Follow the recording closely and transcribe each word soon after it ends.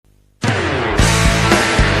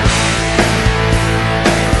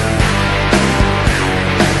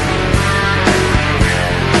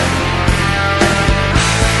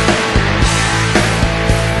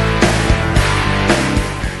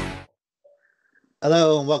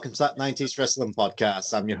Hello and welcome to that 90s Wrestling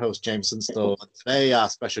Podcast. I'm your host, Jameson Stoll. And today, our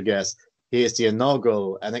special guest, he is the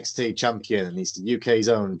inaugural NXT champion and he's the UK's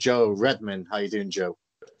own Joe Redman. How you doing, Joe?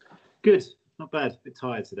 Good, not bad. A bit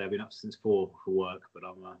tired today. I've been up since 4 for work, but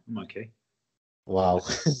I'm okay. Wow.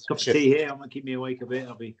 Cup of tea here. I might keep me awake a bit.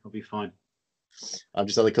 I'll be fine. I've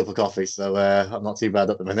just had a cup of coffee, so I'm not too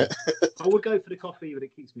bad at the minute. I would go for the coffee, but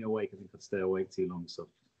it keeps me awake. I think I'd stay awake too long. So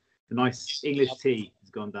the nice English tea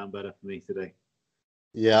has gone down better for me today.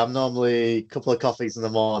 Yeah, I'm normally a couple of coffees in the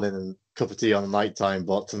morning and a cup of tea on the night time,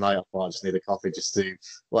 but tonight I thought I just need a coffee just to,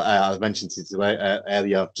 I mentioned to you today,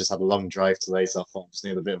 earlier, I've just had a long drive today, so I thought I just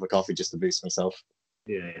need a bit of a coffee just to boost myself.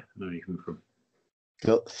 Yeah, I know where you're coming from.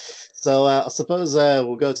 Cool. So I suppose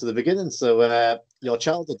we'll go to the beginning. So your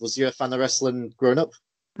childhood, was you a fan of wrestling growing up?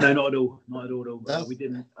 No, not at all. Not at all. No? We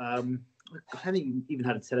didn't. I haven't even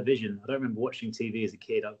had a television. I don't remember watching TV as a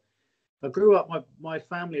kid. I grew up. My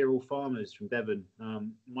family are all farmers from Devon.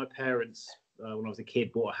 My parents, when I was a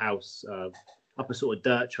kid, bought a house up a sort of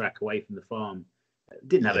dirt track away from the farm.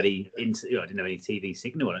 Didn't have any didn't have any TV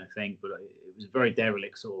signal, I don't think, but it was a very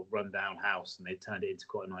derelict sort of run-down house, and they turned it into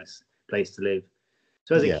quite a nice place to live.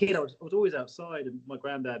 So as a kid, I was always outside, and my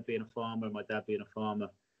granddad being a farmer, and my dad being a farmer,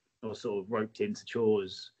 I was sort of roped into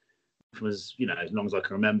chores from as long as I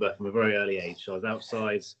can remember, from a very early age. So I was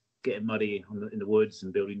outside, getting muddy in the woods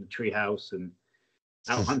and building the tree house, and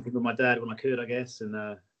out hunting with my dad when I could, I guess,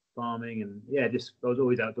 and farming, and I was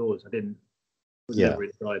always outdoors. I was never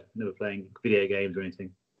inside, never playing video games or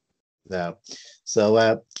anything. No.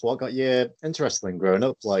 So what got you interested in growing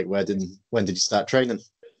up? Like, when did you start training?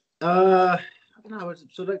 I don't know. I was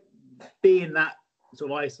sort of being that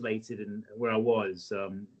sort of isolated and where I was. There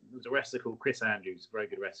was a wrestler called Chris Andrews, a very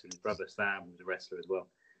good wrestler. His brother Sam was a wrestler as well,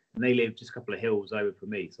 and they lived just a couple of hills over from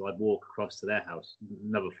me. So I'd walk across to their house,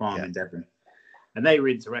 another farm in Devon, and they were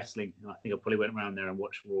into wrestling. And I think I probably went around there and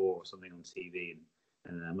watched Raw or something on TV,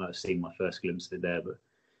 and I might have seen my first glimpse of it there.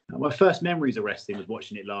 But my first memories of wrestling was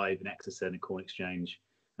watching it live in Exeter and Corn Exchange.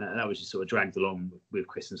 That was just sort of dragged along with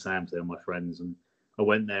Chris and Sam, so they were my friends, and I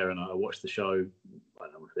went there and I watched the show. I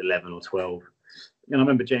don't know, 11 or 12. And I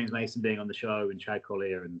remember James Mason being on the show and Chad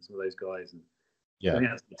Collier and some of those guys. And I think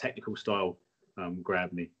that's the technical style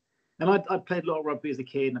grabbed me. And I'd played a lot of rugby as a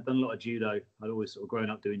kid, and I'd done a lot of judo. I'd always sort of grown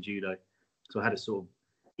up doing judo, so I had a sort of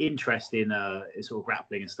interest in sort of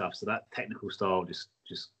grappling and stuff. So that technical style just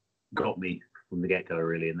got me from the get-go,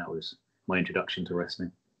 really, and that was my introduction to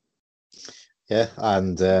wrestling. Yeah,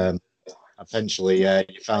 and eventually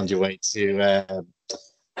you found your way to,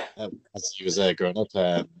 as you was growing up,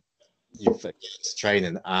 you got into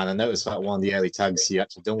training, and I noticed that one of the early tags you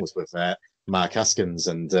actually done was with Mark Haskins,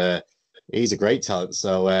 and he's a great talent.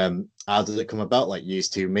 So how did it come about, like you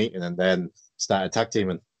two meeting and then started tag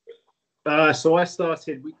teaming? So I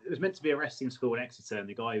started, it was meant to be a wrestling school in Exeter, and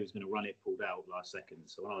the guy who was going to run it pulled out last second.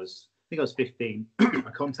 So when I think I was 15, I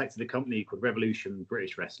contacted a company called Revolution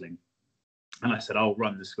British Wrestling. And I said, I'll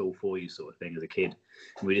run the school for you, sort of thing, as a kid.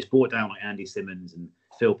 And we just brought down like Andy Simmons and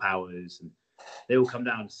Phil Powers, and they all come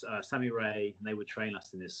down, Sammy Ray, and they would train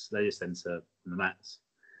us in this leisure centre on the mats.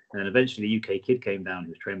 And then eventually UK Kid came down, who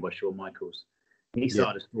was trained by Shawn Michaels. And he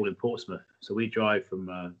started a school in Portsmouth. So we drive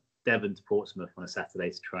from Devon to Portsmouth on a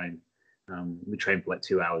Saturday to train. We trained for like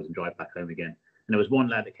 2 hours and drive back home again. And there was one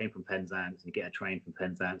lad that came from Penzance, and he'd get a train from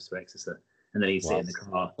Penzance to Exeter, and then he'd sit in the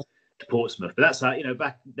car to Portsmouth. But that's how,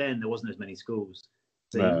 back then there wasn't as many schools,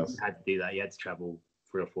 so you had to do that. You had to travel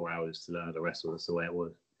 3 or 4 hours to learn how to wrestle. That's the way it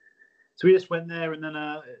was. So we just went there, and then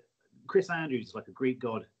Chris Andrews is like a Greek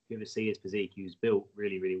god. If you ever see his physique, he was built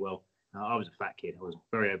really, really well. I was a fat kid. I was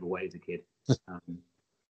very overweight as a kid.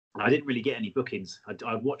 I didn't really get any bookings.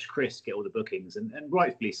 I'd watched Chris get all the bookings, and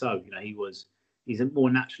rightfully so. He's a more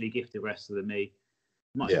naturally gifted wrestler than me,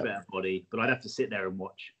 much better body, but I'd have to sit there and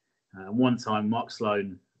watch. And one time, Mark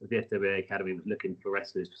Sloan of the FWA Academy was looking for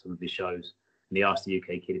wrestlers for some of his shows, and he asked the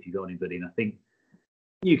UK Kid if you got anybody, and I think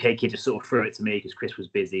UK Kid just sort of threw it to me because Chris was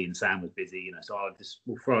busy and Sam was busy, so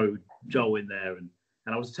we'll throw Joel in there, and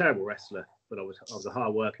I was a terrible wrestler, but I was a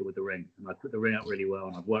hard worker with the ring, and I put the ring up really well,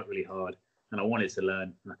 and I'd worked really hard, and I wanted to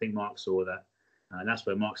learn, and I think Mark saw that, and that's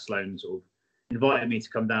where Mark Sloan sort of invited me to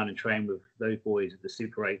come down and train with those boys at the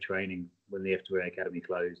Super 8 training when the FWA Academy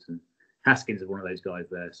closed, and Haskins was one of those guys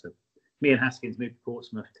there, so me and Haskins moved to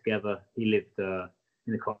Portsmouth together. He lived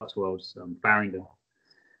in the Cotswolds, Farringdon.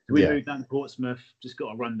 So we moved down to Portsmouth, just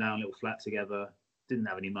got a rundown little flat together, didn't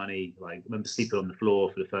have any money. Like, I remember sleeping on the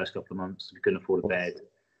floor for the first couple of months. We couldn't afford a bed.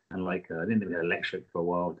 And I didn't think we had electric for a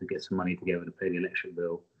while to get some money together to pay the electric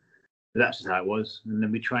bill. But that's just how it was. And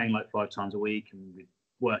then we trained 5 times a week, and we'd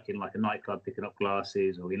work in a nightclub picking up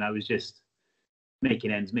glasses, or, it was just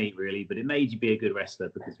making ends meet really, but it made you be a good wrestler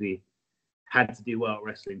because we had to do well at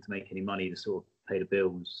wrestling to make any money to sort of pay the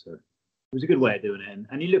bills. So it was a good way of doing it.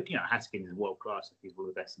 And you look, Haskins is world class. He's one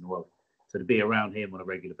of the best in the world. So to be around him on a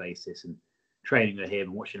regular basis and training with him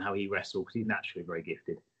and watching how he wrestles, because he's naturally very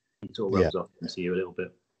gifted, he sort of rubs off into you a little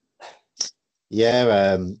bit.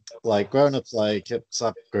 Yeah, like growing up, like, so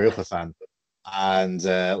I grew up a fan, and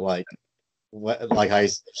I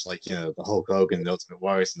used to watch, the Hulk Hogan, the Ultimate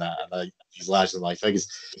Warriors, and that, and these larger than life figures.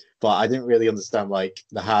 But I didn't really understand like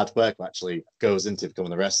the hard work that actually goes into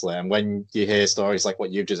becoming a wrestler. And when you hear stories like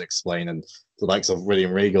what you've just explained, and the likes of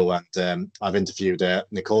William Regal, and I've interviewed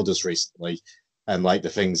Nicole just recently, and like the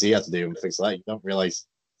things he had to do and things like that, you don't realize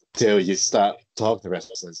till you start talking to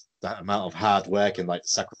wrestlers that amount of hard work and like the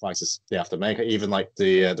sacrifices they have to make. Even like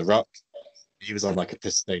the Rock, he was on like a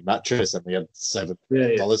piston mattress and he had $7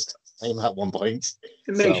 to claim at one point.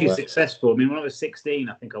 It makes you successful. I mean, when I was 16,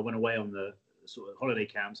 I think I went away on the sort of holiday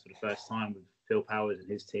camps for the first time with Phil Powers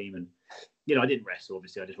and his team. And, I didn't wrestle,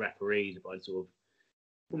 obviously. I just refereed, but I'd sort of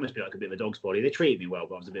almost be like a bit of a dog's body. They treated me well,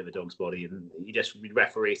 but I was a bit of a dog's body. And you just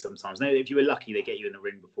referee sometimes. Now, if you were lucky, they get you in the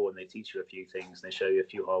ring before and they teach you a few things. And they show you a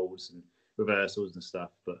few holds and reversals and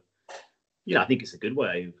stuff. But, I think it's a good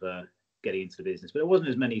way of getting into the business. But there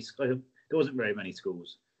wasn't very many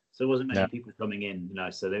schools. So there wasn't many people coming in,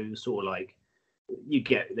 so they were sort of like, they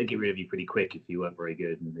get rid of you pretty quick if you weren't very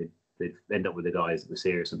good, and they'd end up with the guys that were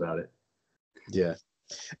serious about it. Yeah.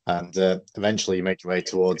 And eventually you make your way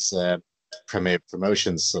towards Premier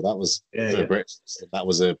Promotions. So that was for Brits, that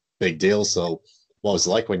was a big deal. So what was it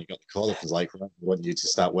like when you got the call? It was like, we want you to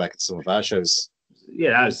start working some of our shows.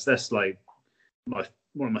 Yeah, that's like one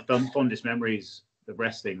of my fondest memories of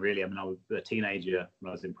wrestling, really. I mean, I was a teenager when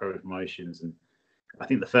I was in Pro Promotions, and I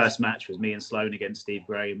think the first match was me and Sloan against Steve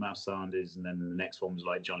Gray and Mal Sanders, and then the next one was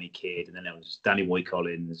like Johnny Kidd, and then there was Danny Boy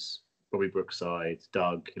Collins, Bobby Brookside,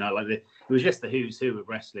 Doug. It was just the who's who of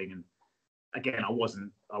wrestling. And again, I was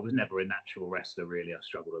never a natural wrestler really. I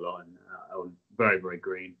struggled a lot, and I was very, very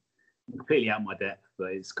green, completely out of my depth.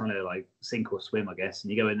 But it's kind of like sink or swim, I guess.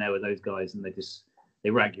 And you go in there with those guys, and they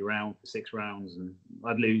rag you around for 6 rounds, and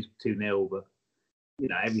I'd lose 2-0, but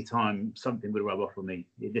every time something would rub off on me.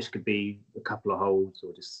 This could be a couple of holds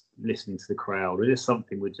or just listening to the crowd, or just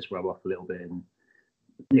something would just rub off a little bit. And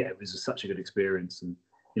it was such a good experience. And,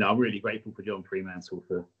 I'm really grateful for John Fremantle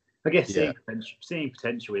for, I guess, seeing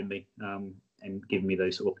potential in me and giving me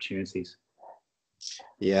those opportunities.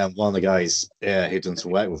 Yeah, one of the guys who done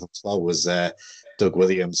some work with him as well was Doug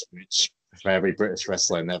Williams, which for every British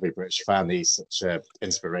wrestler and every British fan, he's such an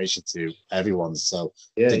inspiration to everyone. So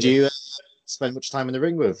did you spend much time in the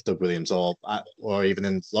ring with Doug Williams, or even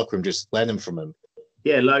in the locker room just learning from him?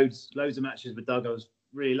 Yeah, loads of matches with Doug. I was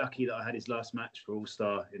really lucky that I had his last match for All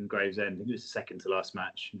Star in Gravesend. I think it was the second to last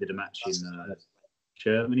match. He did a match in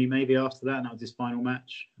Germany maybe after that, and that was his final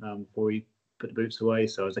match before he put the boots away.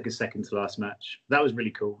 So it was like a second to last match. That was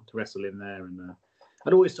really cool to wrestle in there. And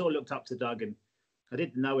I'd always sort of looked up to Doug, and I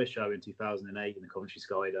did the Noah show in 2008 in the Coventry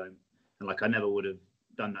Sky Dome, and I never would have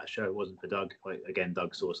done that show if it wasn't for Doug. Again,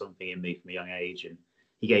 Doug saw something in me from a young age, and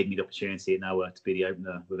he gave me the opportunity at Noah to be the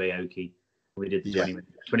opener with Aoki. We did the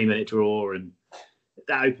 20-minute draw, and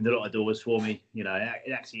that opened a lot of doors for me.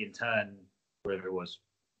 It actually in turn, whatever it was,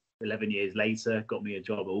 11 years later, got me a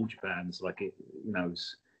job at All Japan. So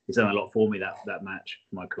it's done a lot for me, that match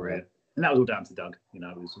for my career. And that was all down to Doug. It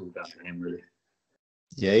was all down to him, really.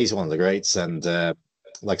 Yeah, he's one of the greats, and and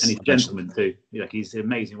he's a gentleman too. He's an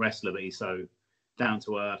amazing wrestler, but he's so down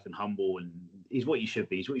to earth and humble, and he's what you should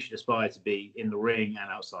be. He's what you should aspire to be in the ring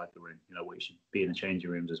and outside the ring. What you should be in the changing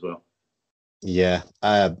rooms as well. Yeah,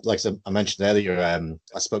 like I mentioned earlier,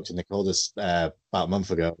 I spoke to Nicole about a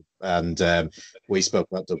month ago, and we spoke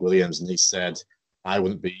about Doug Williams, and he said, I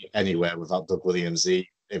wouldn't be anywhere without Doug Williams.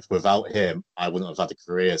 If without him, I wouldn't have had a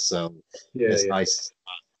career. So it's nice.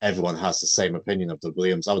 Everyone has the same opinion of Doug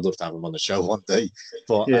Williams. I would love to have him on the show one day,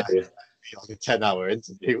 but like a 10-hour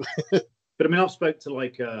interview. But I mean, I've spoke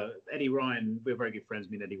to Eddie Ryan. We're very good friends,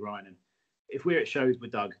 me and Eddie Ryan. And if we're at shows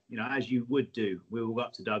with Doug, as you would do, we will go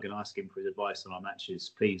up to Doug and ask him for his advice on our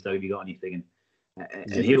matches. Please, Doug, have you got anything?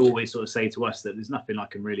 And he'll always sort of say to us that there's nothing I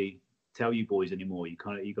can really tell you boys anymore. You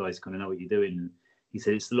guys kind of know what you're doing. And he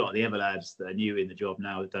said it's a lot of the other lads that are new in the job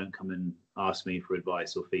now that don't come and ask me for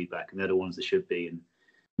advice or feedback, and they're the ones that should be. And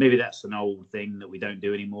maybe that's an old thing that we don't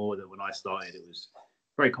do anymore. That when I started, it was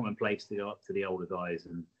very commonplace to go up to the older guys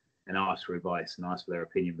and ask for advice and ask for their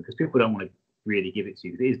opinion, because people don't want to really give it to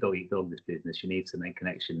you. It is dog eat dog, this business. You need to make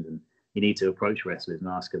connections, and you need to approach wrestlers and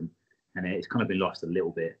ask them. And it's kind of been lost a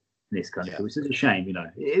little bit in this country, which is a shame.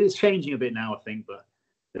 It is changing a bit now, I think, but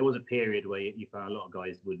there was a period where you found a lot of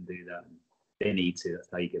guys wouldn't do that. And they need to. That's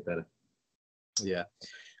how you get better. Yeah.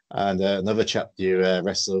 And another chap you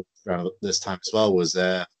wrestled around this time as well was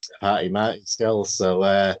Party Marty Skell. So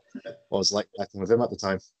what was it like acting with him at the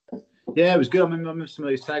time? Yeah, it was good. I remember some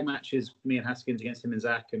of those tag matches, me and Haskins against him and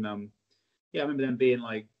Zach, and yeah, I remember them being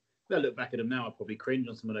like. I look back at them now, I probably cringe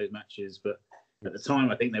on some of those matches, but at the time,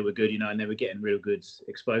 I think they were good, and they were getting real good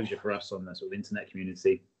exposure for us on the sort of internet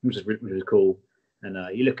community, which was cool. And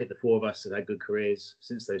you look at the four of us that had good careers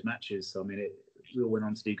since those matches. So, I mean, we all went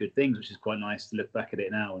on to do good things, which is quite nice to look back at it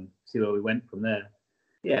now and see where we went from there.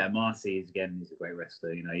 Yeah, Marty is he's a great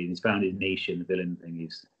wrestler. He's found his niche in the villain thing.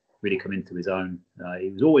 He's really come into his own. He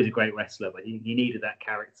was always a great wrestler, but he needed that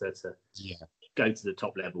character to go to the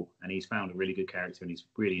top level, and he's found a really good character, and he's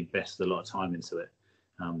really invested a lot of time into it.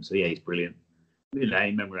 So yeah, he's brilliant. I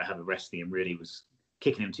remember I have a wrestling and really was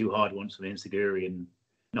kicking him too hard once with Inseguri and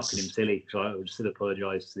knocking him silly, so I would still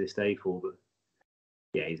apologise to this day for. But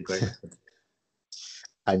yeah, he's a great wrestler.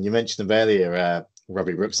 And you mentioned him earlier,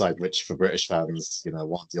 Robbie Brookside, which for British fans, one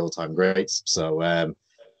of the all-time greats. So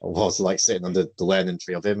what was it like sitting under the learning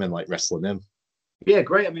tree of him and like wrestling him? Yeah,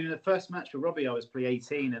 great. I mean, in the first match with Robbie, I was probably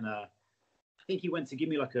 18, and I think he went to give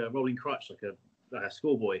me like a rolling crutch, like a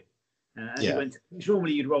schoolboy. And as he went,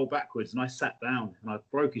 normally you'd roll backwards, and I sat down and I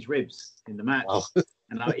broke his ribs in the match. Wow.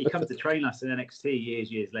 And he come to train us in NXT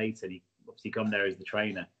years later, and he obviously come there as the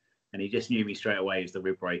trainer, and he just knew me straight away as the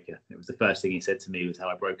rib breaker. It was the first thing he said to me was how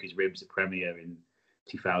I broke his ribs at Premier in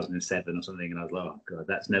 2007 or something, and I was like, oh god,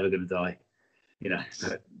 that's never going to die.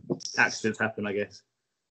 Accidents happen, I guess.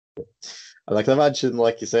 And I can imagine,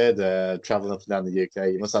 like you said, traveling up and down the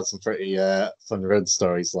UK, you must have some pretty fun road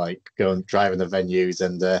stories, like driving the venues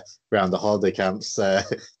and around the holiday camps.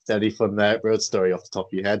 Any fun road story off the top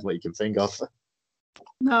of your head, what you can think of?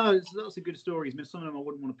 No, there's lots of good stories. I mean, some of them I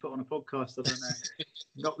wouldn't want to put on a podcast. I don't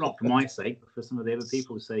know, not for my sake, but for some of the other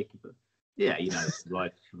people's sake. But yeah, it's the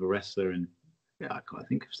life of a wrestler, and yeah, I can't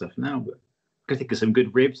think of stuff now, but I can think of some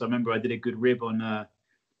good ribs. I remember I did a good rib on a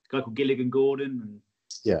guy called Gilligan Gordon, and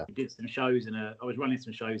yeah, he did some shows, and I was running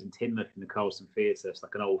some shows in Teignmouth in the Carlson Theatre. It's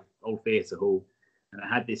like an old theatre hall, and I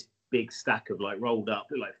had this big stack of like rolled up,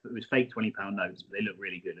 like it was fake £20 notes, but they looked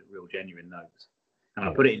really good, real genuine notes. And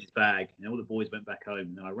I put it in his bag, and all the boys went back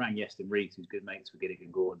home. And I rang Yeston Reeves, who's good mates with Gilligan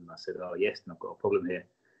Gordon. I said, "Oh, Yeston, I've got a problem here.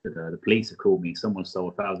 The police have called me. Someone stole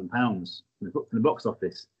 £1,000 from the box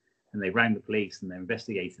office." And they rang the police, and they're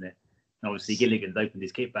investigating it. And obviously, Gilligan's opened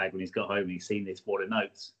his kit bag when he's got home, and he's seen this wad of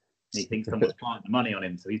notes. And he thinks someone's planting the money on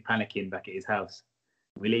him, so he's panicking back at his house.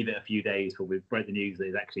 We leave it a few days before we broke the news that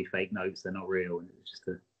it's actually fake notes. They're not real. And it was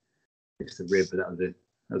just a rib, but that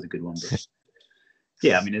was a good one. But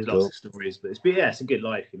yeah, I mean, there's lots of stories, but it's a good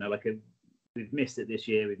life, we've missed it this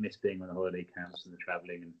year. We've missed being on the holiday camps and the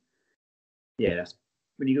travelling, and yeah, that's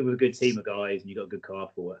when you go with a good team of guys and you got a good car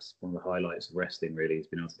for. That's one of the highlights of wrestling, really, is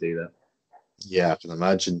being able to do that. Yeah, I can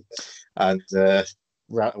imagine. And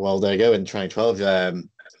well, there you go. In 2012,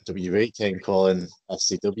 WWE came calling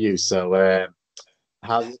FCW. So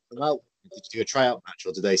how did you come out? Did you do a tryout match,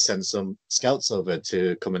 or did they send some scouts over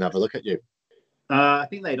to come and have a look at you? I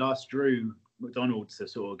think they'd asked Drew McDonald to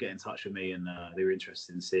sort of get in touch with me, and they were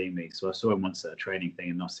interested in seeing me. So I saw him once at a training thing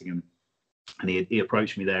in Nottingham, and he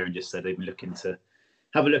approached me there and just said they've been looking to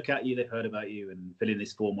have a look at you, they've heard about you, and fill in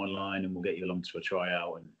this form online, and we'll get you along to a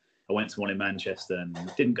tryout. And I went to one in Manchester, and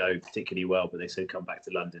it didn't go particularly well, but they said come back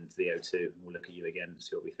to London to the O2, and we'll look at you again and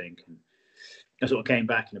see what we think. And I sort of came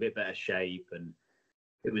back in a bit better shape, and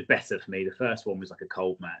it was better for me. The first one was like a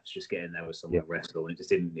cold match, just getting there with someone to wrestle, and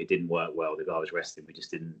it didn't work well. The guy was wrestling,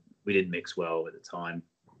 we didn't mix well at the time.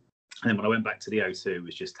 And then when I went back to the O2, it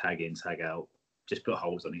was just tag in, tag out, just put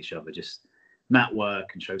holes on each other, just mat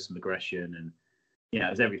work and show some aggression, and it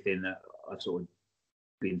was everything that I've sort of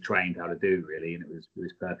been trained how to do, really, and it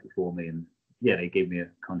was perfect for me. And yeah, they gave me a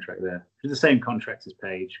contract there. It was the same contract as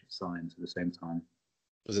Paige signed at the same time.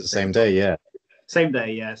 Was it the same day? Yeah. Same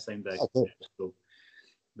day, yeah, same day. Oh, cool. Cool.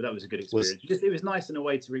 But that was a good experience. It was nice in a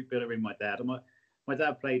way to rebuild my dad. My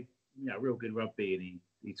dad played, real good rugby, and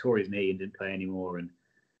he tore his knee and didn't play anymore. And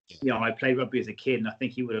I played rugby as a kid, and I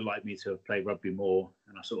think he would have liked me to have played rugby more.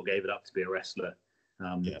 And I sort of gave it up to be a wrestler.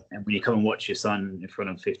 And when you come and watch your son in front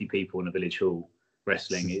of 50 people in a village hall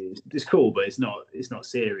wrestling, it's cool, but it's not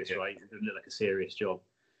serious, right? It doesn't look like a serious job.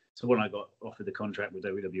 So when I got offered the contract with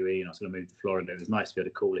WWE and I was going to move to Florida, it was nice to be able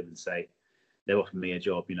to call him and say they offered me a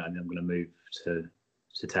job, and I'm going to move to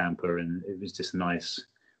Tampa, and it was just a nice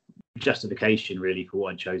justification, really, for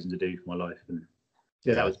what I'd chosen to do for my life. And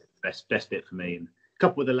that was the best bit for me. And a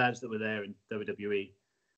couple of the lads that were there in WWE,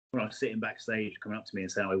 when I was sitting backstage, coming up to me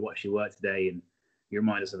and saying, "I watched your work today," and You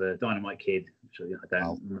remind us of a Dynamite Kid. Which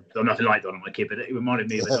I'm nothing like Dynamite Kid, but it reminded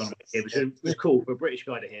me of a Dynamite Kid, which was cool for a British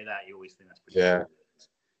guy to hear that. You always think that's pretty cool.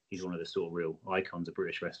 He's one of the sort of real icons of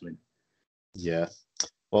British wrestling. Yeah.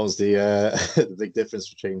 What was the the big difference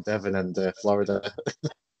between Devon and Florida?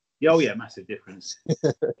 Oh yeah, massive difference.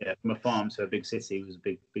 Yeah, from a farm to a big city was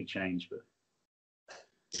a big change. But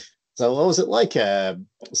so, what was it like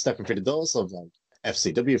stepping through the doors of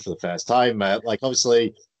FCW for the first time? Like,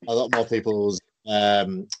 obviously, a lot more people's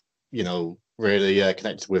really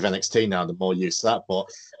connected with NXT now. They're more used to that, but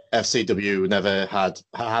FCW never had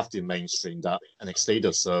half the mainstream that NXT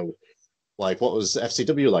does. So, like, what was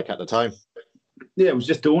FCW like at the time? Yeah, it was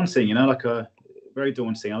just daunting, like a very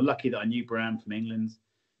daunting. I'm lucky that I knew Bram from England.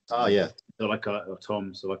 Oh yeah. So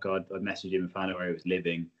Tom. So I'd messaged him and found out where he was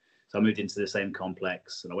living. So I moved into the same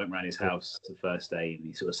complex and I went around his house the first day and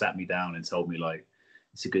he sort of sat me down and told me like,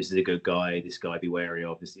 this is a good guy. This guy be wary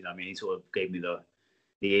of. This, he sort of gave me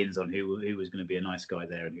the ins on who was going to be a nice guy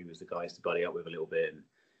there and who was the guys to buddy up with a little bit. And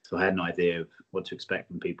so I had an idea of what to expect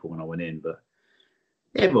from people when I went in, but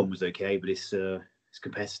everyone was okay. But it's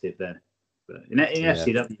competitive there. But in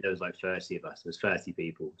FCW, there was like 30 of us. There was 30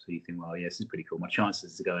 people. So you think, well, yeah, this is pretty cool. My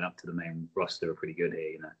chances of going up to the main roster are pretty good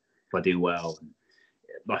here, if I do well. And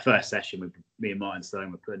my first session with me and Martin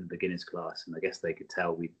Stone were put in the beginners class, and I guess they could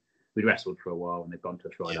tell we'd wrestled for a while, and they bumped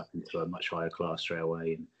us right up into a much higher class straight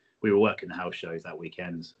away. And we were working the house shows that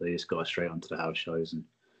weekend, so they just got us straight onto the house shows. And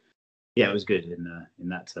yeah, it was good in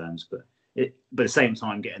that terms. But at the same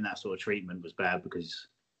time, getting that sort of treatment was bad because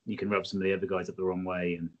you can rub some of the other guys up the wrong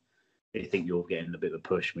way, and they think you're getting a bit of a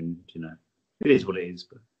push when it is what it is.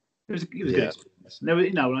 But it was a good experience.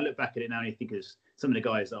 When I look back at it now, you think of some of the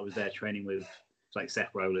guys that I was there training with, like Seth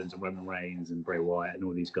Rollins and Roman Reigns and Bray Wyatt and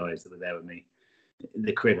all these guys that were there with me.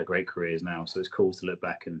 They're great careers now, so it's cool to look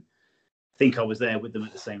back and think I was there with them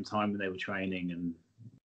at the same time when they were training and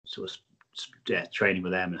sort of training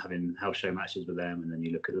with them and having house show matches with them, and then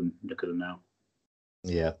you look at them now.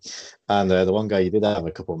 Yeah, and the one guy you did have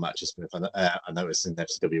a couple of matches with, I noticed in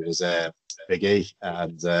FCW was Big E,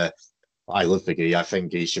 and I love Big E. I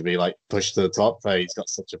think he should be like pushed to the top. He's got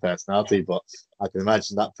such a personality, but I can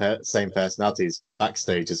imagine that same personality is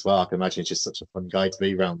backstage as well. I can imagine he's just such a fun guy to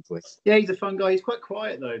be around with. Yeah, he's a fun guy. He's quite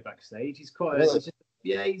quiet though backstage. He's quite.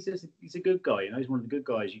 He's a good guy. He's one of the good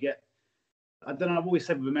guys. You get. I don't know. I've always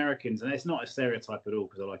said with Americans, and it's not a stereotype at all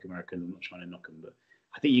because I like Americans. I'm not trying to knock them, but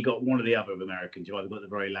I think you got one or the other of Americans. You either got the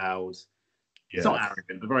very loud, it's not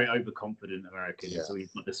arrogant, but very overconfident Americans. Yeah. So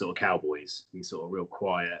he's not the sort of cowboys. He's sort of real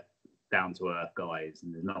quiet, down to earth guys,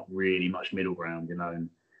 and there's not really much middle ground, And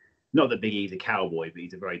not that Big E's a cowboy, but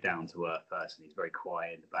he's a very down to earth person. He's very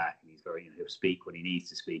quiet in the back, and he's very he'll speak when he needs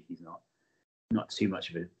to speak. He's not too much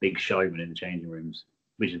of a big showman in the changing rooms,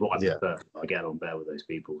 which is what I prefer. I get on better with those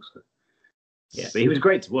people. So yeah, but he was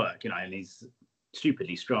great to work, and he's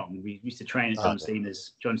stupidly strong. We used to train at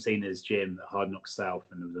John Cena's gym at Hard Knocks South,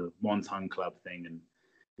 and there was a one-ton club thing, and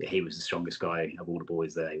he was the strongest guy of all the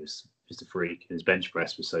boys there. He was just a freak. His bench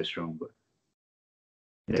press was so strong, but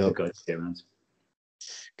good guy to get around.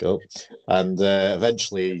 Cool. And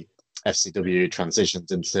eventually FCW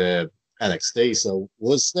transitioned into NXT. So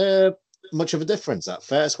was there much of a difference at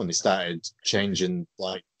first when they started changing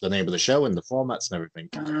like the name of the show and the formats and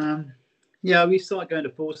everything? Yeah, we started going to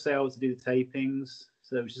Full Sail to do the tapings,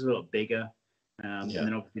 so it was just a lot bigger. And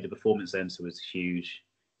then obviously the Performance Center was huge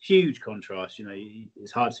contrast.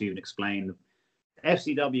 It's hard to even explain.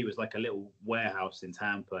 FCW was like a little warehouse in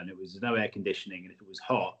Tampa, and it was no air conditioning. And if it was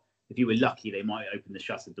hot, if you were lucky, they might open the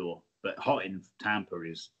shutter door. But hot in Tampa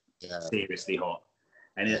is seriously hot,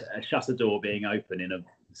 and a shutter door being open in a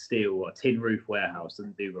steel or tin roof warehouse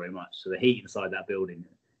doesn't do very much. So the heat inside that building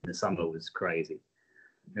in the summer was crazy.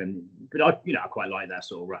 But I quite like that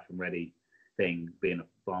sort of rough and ready thing, being a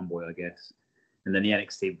farm boy, I guess. And then the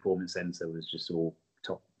NXT Performance Center was just all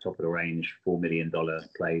top of the range, $4 million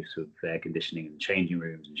place with air conditioning and changing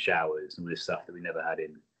rooms and showers and all this stuff that we never had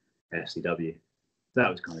in FCW. So that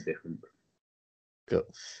was kind of different. Cool.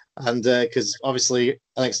 And because obviously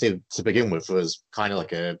NXT to begin with was kind of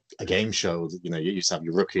like a game show. You used to have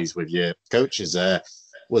your rookies with your coaches.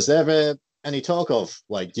 Was there any talk of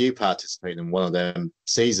like you participating in one of them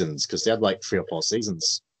seasons? Because they had like 3 or 4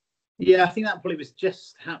 seasons. Yeah, I think that probably was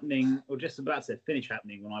just happening or just about to finish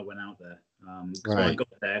happening when I went out there. When I got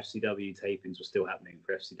there, FCW tapings were still happening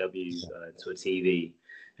for FCW sort of TV,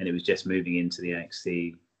 and it was just moving into the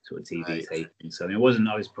NXT sort of TV taping. So I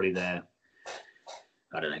was probably there,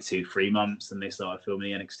 I don't know, 2-3 months, and they started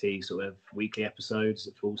filming the NXT sort of weekly episodes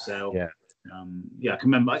at Full Sail. Yeah. I can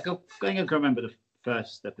remember. I can remember the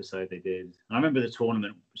first episode they did. And I remember the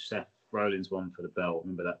tournament, Seth Rollins won for the belt. I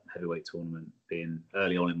remember that heavyweight tournament being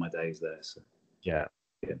early on in my days there. So Yeah.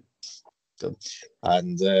 yeah. Good.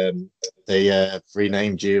 And they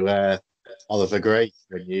renamed you Oliver Gray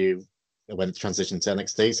when you went to transition to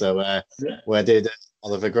NXT. So where did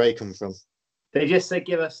Oliver Gray come from? They just said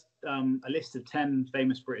give us a list of 10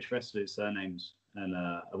 famous British wrestlers' surnames. And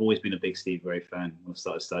I've always been a big Steve Gray fan. I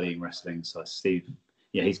started studying wrestling. So Steve,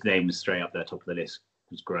 yeah, his name was straight up there, top of the list,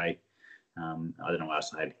 was Gray. I don't know what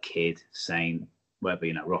else I had. Kid, Saint, whatever,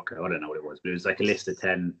 Rocco. I don't know what it was. But it was like a list of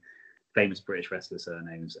 10 famous British wrestler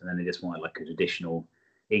surnames. And then they just wanted like a traditional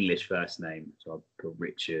English first name. So I put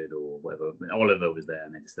Richard or whatever. Oliver was there,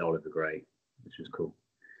 and they just said Oliver Gray, which was cool.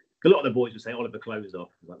 A lot of the boys would say Oliver Closed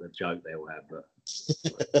Off, like the joke they all have,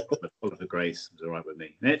 but Oliver Grace was all right with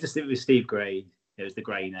me. And it was Steve Gray. It was the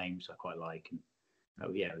Gray name, which I quite like.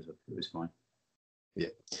 And it was fine. Yeah,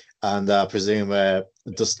 and I presume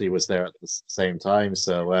Dusty was there at the same time.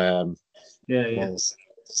 So yeah. Was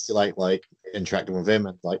Dusty like interacting with him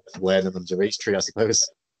and like learning under each tree, I suppose?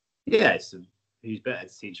 Yeah, he's better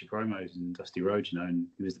to teach you promos than Dusty Rhodes, and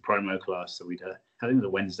he was the promo class. So we'd I think it was a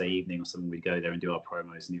Wednesday evening or something. We'd go there and do our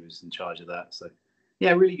promos, and he was in charge of that. So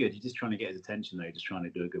yeah, really good. You're just trying to get his attention though. Just trying to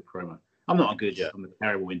do a good promo. I'm not a good. Yeah. I'm a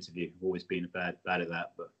terrible interview. I've always been bad at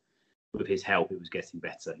that, but with his help, it was getting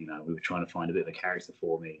better. We were trying to find a bit of a character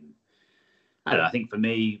for me. And I don't know. I think for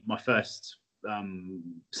me, my first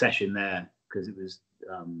session there, because it was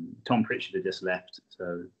Tom Pritchard had just left.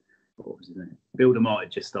 So what was his name? Bill DeMott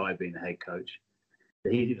had just started being the head coach.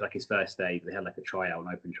 So it was like his first day. They had like a tryout,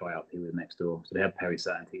 an open tryout. He was next door. So they had Perry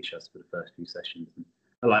Saturn teach us for the first few sessions. And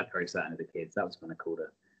I liked Perry Saturn as a kid. So that was kind of cool to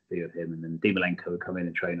be with him. And then Dean Malenko would come in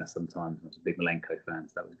and train us sometimes. I was a big Malenko fan,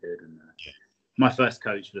 so that was good. And my first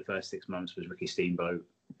coach for the first 6 months was Ricky Steamboat,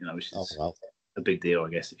 which is a big deal, I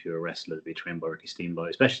guess, if you're a wrestler to be trained by Ricky Steamboat.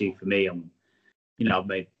 Especially for me, I've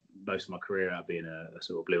made most of my career out being a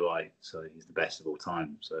sort of blue eye, so he's the best of all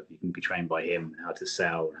time. So if you can be trained by him, how to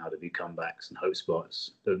sell and how to do comebacks and hope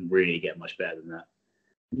spots, doesn't really get much better than that.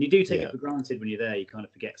 And you do take it for granted when you're there. You kind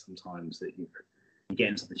of forget sometimes that you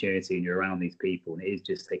get this opportunity and you're around these people, and it is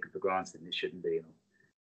just taken for granted, and it shouldn't be.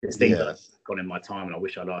 There's things that I've gone in my time, and I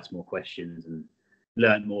wish I'd asked more questions and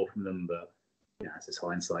learned more from them. But it's just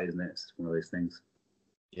hindsight, isn't it? It's one of those things.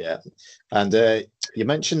 Yeah, and you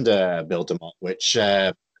mentioned Bill DeMott, which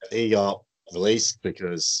he got released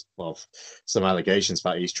because of some allegations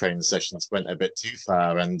that his training sessions went a bit too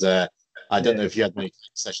far. And I don't know if you had many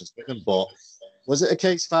sessions with him, but was it a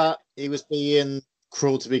case that he was being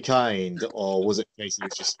cruel to be kind, or was it a case he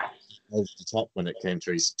was just over the top when it came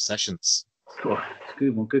to his sessions? Oh,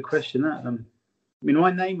 good one. Good question. That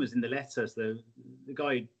my name was in the letters. The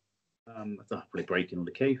guy, I'm probably breaking all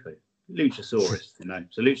the kayfabe. Luchasaurus,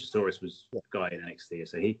 So Luchasaurus was the guy in NXT.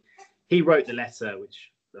 So he wrote the letter,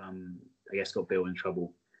 which I guess got Bill in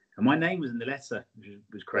trouble. And my name was in the letter, which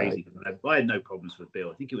was crazy. Right. I had no problems with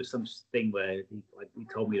Bill. I think it was some thing where he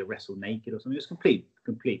told me to wrestle naked or something. It was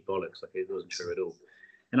complete bollocks. Like, it wasn't true at all.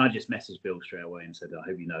 And I just messaged Bill straight away and said, I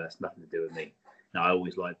hope you know that's nothing to do with me. Now, I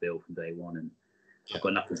always liked Bill from day one, and I've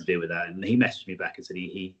got nothing to do with that. And he messaged me back and said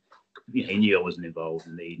he knew I wasn't involved,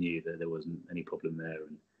 and he knew that there wasn't any problem there.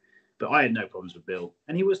 But I had no problems with Bill,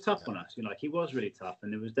 and he was tough on us. He was really tough,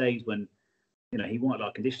 and there was days when he wanted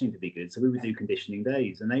our conditioning to be good, so we would do conditioning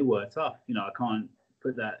days, and they were tough. I can't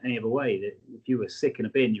put that any other way. That if you were sick in a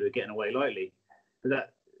bin, you were getting away lightly. But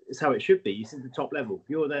that is how it should be. You sit at the top level. If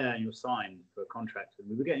you're there and you're signed for a contract, and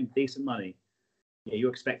we were getting decent money,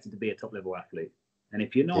 you're expected to be a top level athlete. And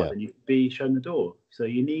if you're not, then you'd be shown the door. So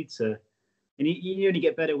you need to, and you only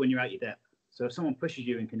get better when you're out your depth. So if someone pushes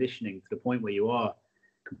you in conditioning to the point where you are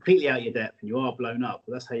completely out your depth and you are blown up,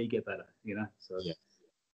 well, that's how you get better. So. Yeah.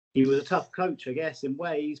 He was a tough coach, I guess, in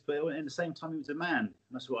ways, but at the same time, he was a man. And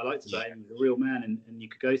that's what I liked about him. He was a real man, and you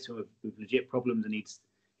could go to him with legit problems, and he'd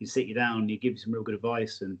sit you down, and he'd give you some real good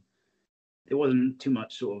advice, and it wasn't too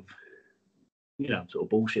much sort of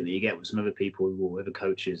bullshit that you get with some other people or other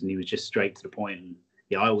coaches, and he was just straight to the point. And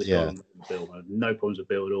I always got on with Bill. I had no problems with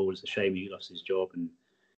Bill at all. It's a shame he lost his job, and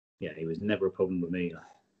he was never a problem with me. I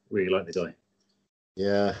really liked the guy.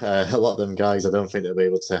 Yeah, a lot of them guys, I don't think they'll be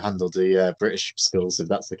able to handle the British skills if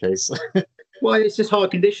that's the case. Well, it's just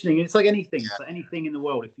hard conditioning. It's like anything. It's like anything in the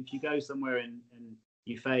world. If you go somewhere and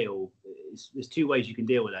you fail, there's two ways you can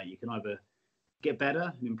deal with that. You can either get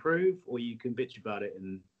better and improve, or you can bitch about it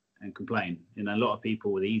and complain. A lot of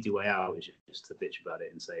people, the easy way out is just to bitch about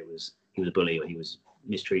it and say he was a bully or he was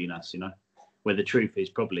mistreating us, Where the truth is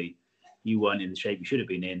probably you weren't in the shape you should have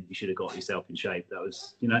been in. You should have got yourself in shape. That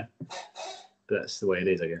was, that's the way it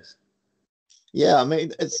is, I guess. Yeah, I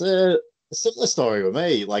mean, it's a similar story with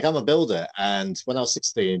me. Like I'm a builder, and when I was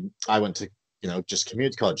 16, I went to just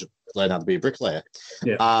community college, learn how to be a bricklayer.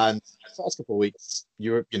 Yeah. And the first couple of weeks,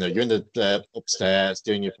 you're in the upstairs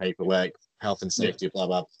doing your paperwork, health and safety, blah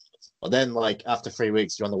blah. But then, like after 3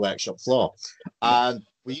 weeks, you're on the workshop floor, and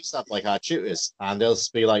we used to have like our tutors, and they'll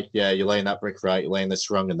just be like, "Yeah, you're laying that brick right, you're laying this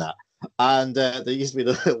wrong, and that." And there used to be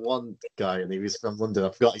the one guy, and he was from London. I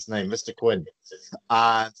forgot his name, Mr. Quinn.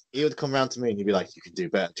 And he would come around to me and he'd be like, "You could do a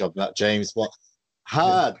better job than that, James." What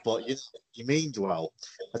hard, but you mean well.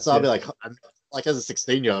 And so I'd be like, like as a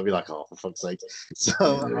 16-year-old, I'd be like, "Oh, for fuck's sake!" So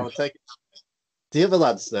I would take the other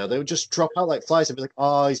lads there. They would just drop out like flies and be like,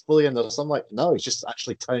 "Oh, he's bullying us." I'm like, "No, he's just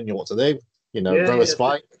actually telling you what to do." Grow a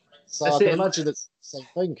spine. So I can imagine it's the same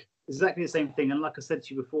thing. Exactly the same thing. And like I said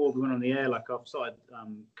to you before, we went on the air. Like I've started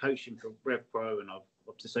coaching for Rev Pro, and I've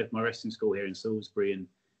just opened my wrestling school here in Salisbury. And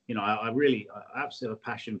I absolutely have a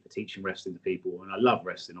passion for teaching wrestling to people, and I love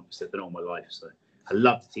wrestling. Obviously, I've done it all my life, so I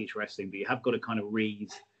love to teach wrestling. But you have got to kind of read.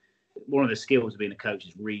 One of the skills of being a coach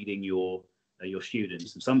is reading your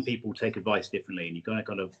students. And some people take advice differently, and you've got to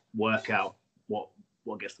kind of work out what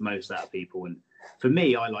gets the most out of people. And for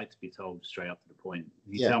me, I like to be told straight up to the point.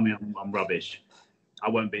 If you tell me I'm rubbish, I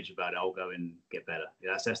won't bitch about it. I'll go and get better.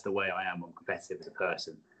 That's the way I am. I'm competitive as a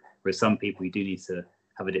person. Whereas some people, you do need to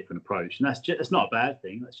have a different approach, and that's not a bad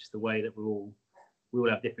thing. That's just the way that we all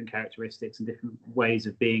have different characteristics and different ways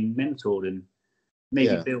of being mentored. And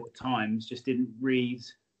maybe Bill at times just didn't read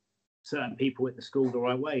certain people at the school the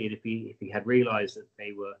right way. And if he had realised that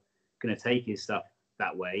they were going to take his stuff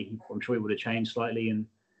that way, I'm sure he would have changed slightly and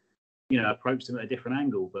approached them at a different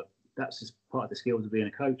angle. But that's just part of the skills of being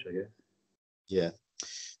a coach, I guess. Yeah.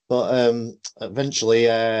 But eventually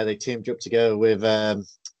they teamed you up together with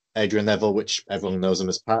Adrian Neville, which everyone knows him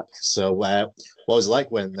as Pac. So what was it like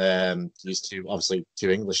when these obviously two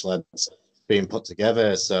English lads, being put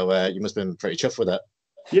together? So you must have been pretty chuffed with that.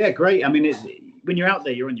 Yeah, great. I mean, when you're out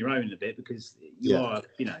there, you're on your own a bit because you are,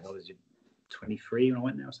 I was 23 when I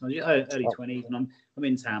went there, or something, early 20s, and I'm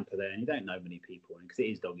in Tampa there, and you don't know many people, because it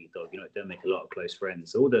is dog eat dog. Don't make a lot of close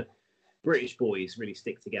friends. So all the British boys really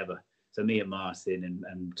stick together. So me and Martin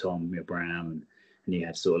and Tom Brown, and you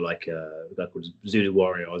had sort of like a guy called Zulu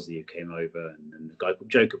Warrior Ozzy who came over, and a guy called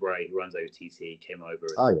Joker Bray who runs OTT came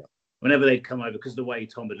over. Whenever they'd come over, because the way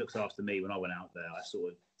Tom had looked after me when I went out there, I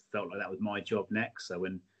sort of felt like that was my job next. So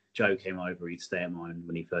when Joe came over, he'd stay at mine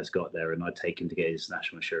when he first got there, and I'd take him to get his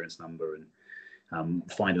national insurance number and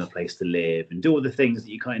find him a place to live and do all the things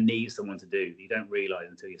that you kind of need someone to do. You don't realise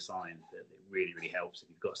until you sign that it really, really helps if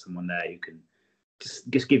you've got someone there who can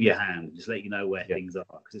just give you a hand, just let you know where things are,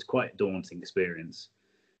 because it's quite a daunting experience.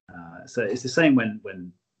 So it's the same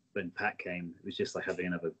when Pat came. It was just like having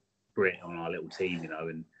another Brit on our little team,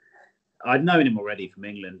 and I'd known him already from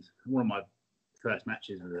England. One of my first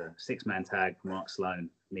matches was a 6-man tag for Mark Sloan,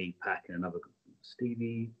 me, Pac, and another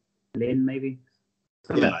Stevie Lynn, maybe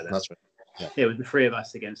something like that. That's right. Yeah, it was the three of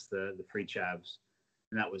us against the three chavs,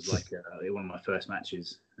 and that was like one of my first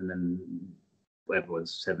matches. And then whatever it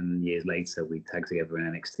was, 7 years later, we tagged together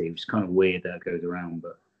in NXT, which is kind of weird that it goes around.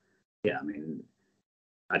 But yeah, I mean,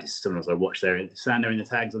 sometimes I stand there in the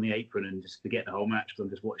tags on the apron and just forget the whole match because I'm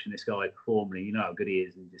just watching this guy perform, and you know how good he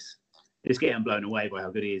is, and just getting blown away by how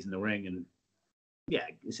good he is in the ring. And yeah,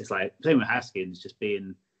 it's just like same with Haskins, just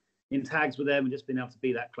being in tags with them and just being able to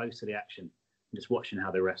be that close to the action and just watching how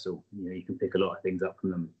they wrestle. You can pick a lot of things up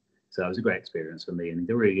from them. So it was a great experience for me, and he's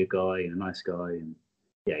a really good guy and a nice guy, and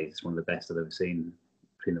yeah, he's one of the best I've ever seen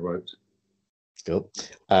between the ropes. Cool.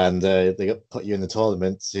 And they put you in the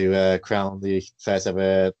tournament to crown the first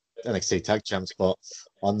ever NXT Tag Champs, but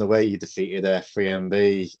on the way you defeated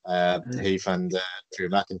 3MB, Heath and Drew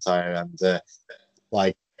McIntyre, and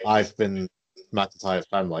I've been McIntyre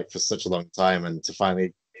fan for such a long time, and to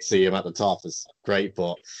finally see him at the top is great.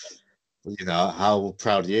 But how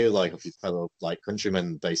proud are you of your fellow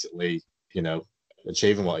countrymen basically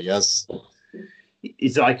achieving what he has?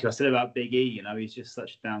 It's like I said about Big E, he's just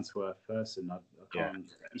such a down to earth person. I can't.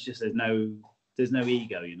 It's just there's no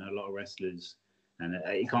ego. A lot of wrestlers, and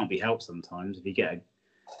it can't be helped sometimes. If you get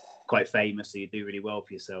quite famous, so you do really well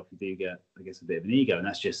for yourself, you do get, I guess, a bit of an ego, and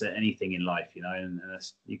that's just anything in life, and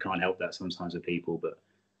you can't help that sometimes with people. But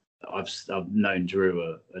I've known Drew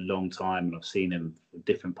a long time, and I've seen him in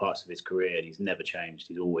different parts of his career, and he's never changed.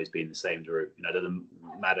 He's always been the same Drew. It doesn't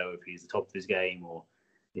matter if he's the top of his game or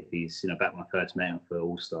if he's, back when I first met him for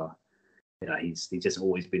All Star, he's just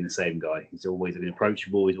always been the same guy. He's always been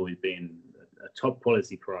approachable. He's always been a top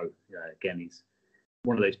quality pro. Again, he's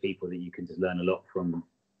one of those people that you can just learn a lot from,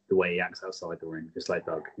 the way he acts outside the ring, just like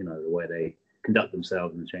Doug. The way they conduct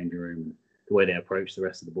themselves in the changing room, the way they approach the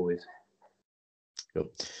rest of the boys.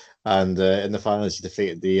 Cool. And in the finals, you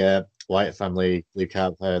defeated the Wyatt family, Luke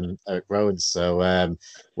Harper and Eric Rowan. So,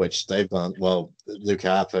 which they've gone. Well, Luke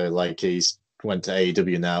Harper, like he's went to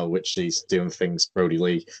AEW now, which he's doing things Brody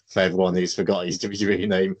Lee. For everyone who's forgot his WWE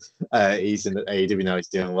name, he's in the AEW now. He's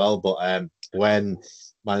doing well. But when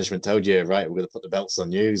management told you, right, we're going to put the belts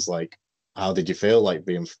on you, like, how did you feel like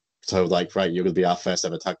being told, like, right, you're going to be our first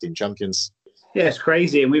ever tag team champions? Yeah, it's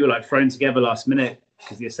crazy, and we were like thrown together last minute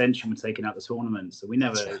because the Ascension were taking out the tournament, so we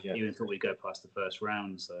never even thought we'd go past the first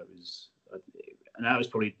round. So it was, and that was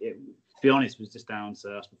probably, to be honest, was just down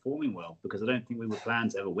to us performing well, because I don't think we were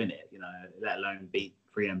planned to ever win it, let alone beat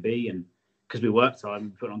 3MB. And because we worked hard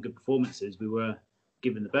and put on good performances, we were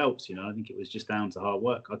given the belts. I think it was just down to hard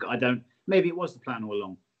work. I don't. Maybe it was the plan all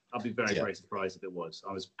along. I'd be very, very surprised if it was.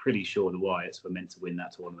 I was pretty sure the Wyatts were meant to win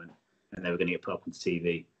that tournament, and they were going to get put up on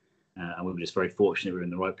TV. And we were just very fortunate we were in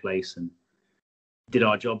the right place and did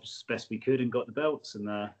our jobs best we could and got the belts.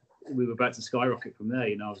 And we were about to skyrocket from there.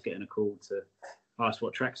 I was getting a call to ask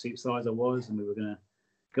what tracksuit size I was, and we were going to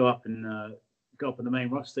go up on the main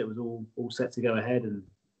roster. It was all set to go ahead. And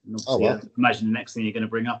obviously, imagine the next thing you're going to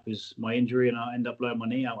bring up is my injury, and I end up blowing my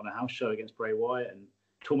knee out on a house show against Bray Wyatt and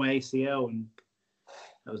tore my ACL. And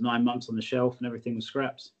that was 9 months on the shelf, and everything was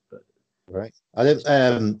scrapped. But right. I didn't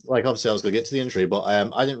obviously I was going to get to the injury, but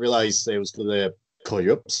I didn't realize it was going to call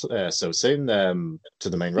you up so soon to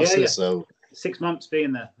the main roster. So 6 months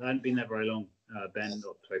being there. I hadn't been there very long.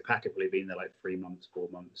 Pac had probably been there like 3 months, 4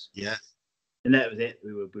 months. Yeah. And that was it.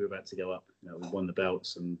 We were about to go up. We won the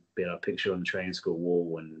belts and we had our picture on the training school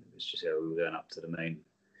wall, and it was just we were going up to the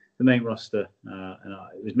main roster.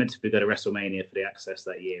 It was meant to go to WrestleMania for the Access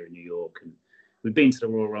that year in New York, and we'd been to the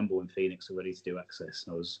Royal Rumble in Phoenix already to do Access.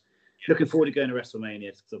 And I was looking forward to going to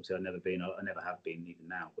WrestleMania, because obviously I've never been. I never have been even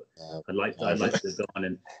now, but I'd like to have gone.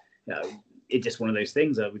 And it's just one of those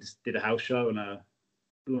things. We just did a house show, and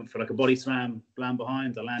we went for like a body slam, land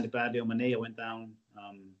behind. I landed badly on my knee. I went down.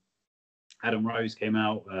 Adam Rose came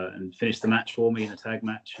out and finished the match for me in a tag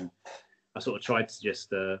match, and I sort of tried to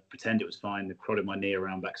just pretend it was fine. They prodded my knee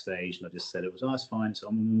around backstage, and I just said it's fine. So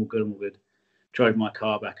I'm all good. I'm all good. Drove my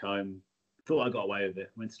car back home. Thought I got away with it.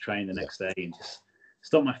 Went to train the next day and just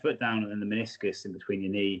stomped my foot down, and then the meniscus in between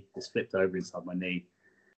your knee just flipped over inside my knee.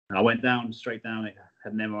 And I went straight down. I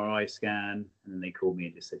had an MRI scan, and then they called me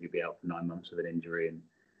and just said you'd be out for 9 months with an injury, and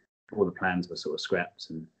all the plans were sort of scrapped.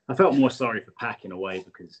 And I felt more sorry for Pac in a way,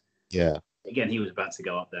 because again, he was about to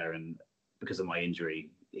go up there, and because of my injury,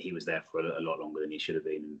 he was there for a lot longer than he should have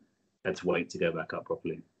been, and had to wait to go back up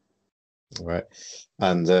properly. Right.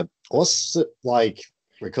 And what's it like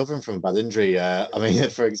recovering from a bad injury? I mean,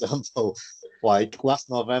 for example, like last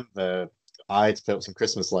November, I had to put up some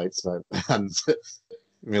Christmas lights, and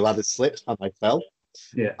my ladder slipped and I fell.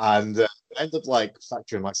 Yeah. And ended up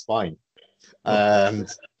fracturing my spine. And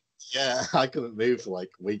I couldn't move for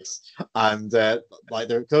like weeks. And the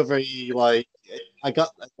recovery, I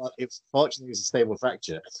got it was fortunately it was a stable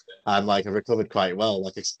fracture, and I recovered quite well.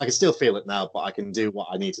 I can still feel it now, but I can do what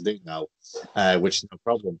I need to do now, which is no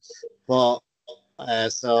problem. But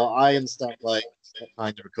so I understand what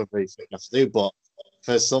kind of recovery you have to do, but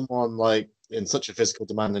for someone in such a physical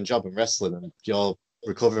demanding job in wrestling, and you're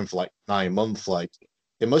recovering for 9 months,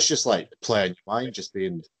 it must just play on your mind, just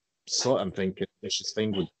being sort of thinking this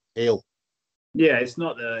thing would heal. Yeah, it's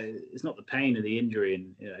not the pain of the injury,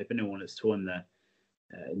 and if anyone has torn their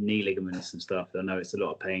knee ligaments and stuff, I know it's a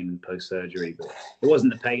lot of pain post surgery, but it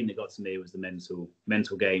wasn't the pain that got to me. It was the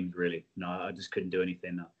mental games, really. I just couldn't do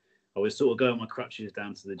anything. I was sort of going my crutches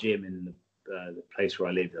down to the gym in the place where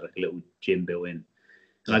I lived, had a little gym built in.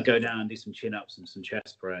 And I'd go down and do some chin-ups and some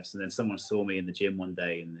chest press. And then someone saw me in the gym one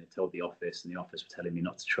day, and they told the office, and the office were telling me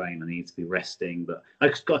not to train. I needed to be resting, but I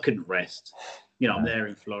couldn't rest. I'm there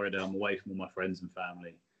in Florida. I'm away from all my friends and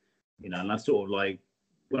family. And I sort of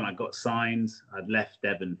when I got signed, I'd left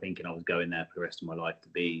Devon thinking I was going there for the rest of my life to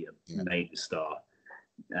be a major star.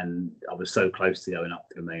 And I was so close to going up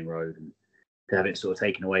to the main road, and to have it sort of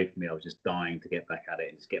taken away from me, I was just dying to get back at it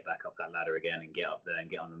and just get back up that ladder again and get up there and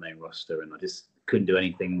get on the main roster. And I just couldn't do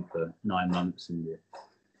anything for 9 months, and you're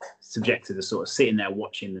subjected to sort of sitting there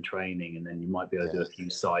watching the training, and then you might be able to do a few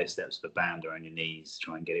side steps with a band around your knees to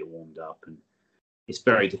try and get it warmed up. And it's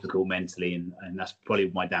very difficult mentally, and that's probably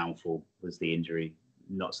my downfall, was the injury.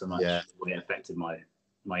 Not so much the way it affected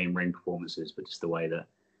my in-ring performances, but just the way that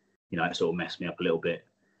it sort of messed me up a little bit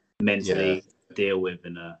mentally to deal with.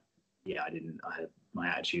 And my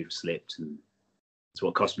attitude slipped, and it's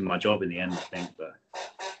what cost me my job in the end, I think. But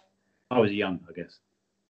I was young, I guess.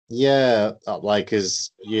 Yeah,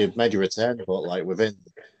 because you made your return, but within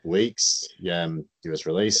weeks, you was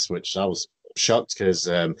released, which I was shocked, because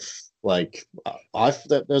Like I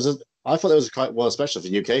thought there was quite well,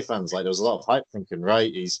 especially for UK fans. Like there was a lot of hype, thinking,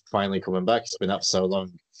 right, he's finally coming back. He's been out for so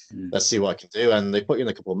long. Mm. Let's see what I can do. And they put you in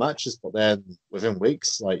a couple of matches, but then within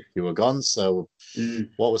weeks, like you were gone. So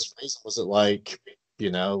what was the reason? Was it like,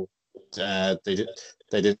 you know, they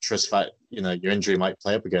didn't trust that, you know, your injury might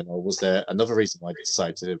play up again, or was there another reason why they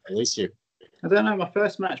decided to release you? I don't know. My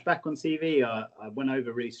first match back on TV, I went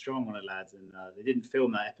over really strong on it, lads, and they didn't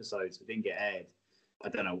film that episode, so it didn't get aired. I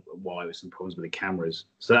don't know why. There was some problems with the cameras,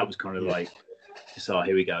 so that was kind of like, so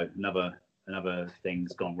here we go, another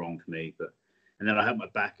thing's gone wrong for me. And then I had my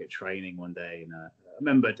back at training one day, and I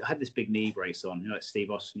remember I had this big knee brace on. You know, like Steve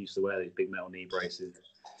Austin used to wear these big metal knee braces,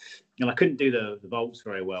 and I couldn't do the vaults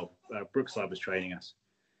very well. Brookside was training us,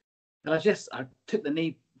 and I took the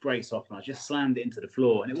knee brace off and I just slammed it into the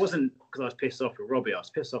floor. And it wasn't because I was pissed off with Robbie. I was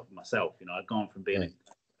pissed off with myself. You know, I'd gone from being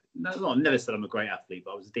I never said I'm a great athlete,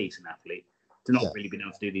 but I was a decent athlete, to not really being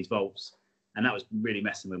able to do these vaults. And that was really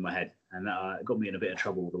messing with my head. And that got me in a bit of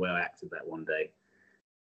trouble the way I acted that one day.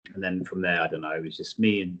 And then from there, I don't know, it was just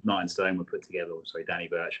me and Martin Stone were put together, Danny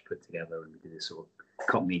Birch put together, and we did this sort of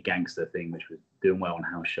Cockney gangster thing, which was doing well on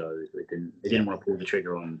house shows. But they didn't want to pull the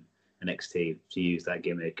trigger on NXT to use that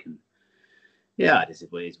gimmick. And yeah, this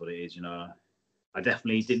is what it is, you know. I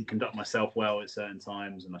definitely didn't conduct myself well at certain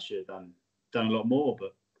times, and I should have done a lot more,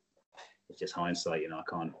 but it's just hindsight, you know.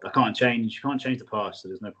 I can't change the past, so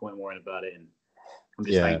there's no point worrying about it. And I'm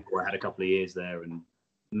just thankful I had a couple of years there and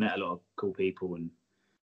met a lot of cool people, and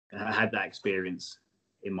I had that experience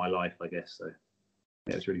in my life, I guess. So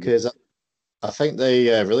yeah, it was really good. Because I think they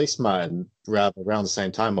released mine around the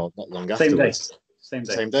same time or not long afterwards. Same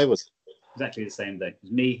day was it? Exactly the same day. It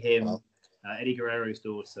was me, him, Eddie Guerrero's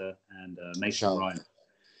daughter, and Mason Ryan.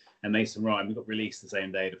 And Mason Ryan, we got released the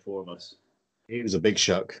same day, the four of us. He was a big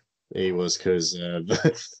shock. He was, because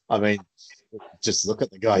I mean, just look at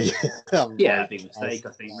the guy. Yeah, big mistake.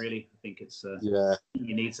 I think really. I think it's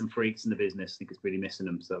you need some freaks in the business. I think it's really missing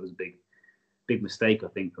them. So that was a big mistake, I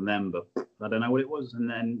think, from them. But I don't know what it was. And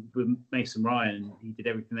then with Mason Ryan, he did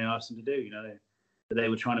everything they asked him to do. You know, they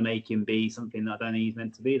were trying to make him be something that I don't think he's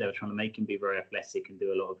meant to be. They were trying to make him be very athletic and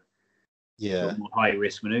do a lot of more high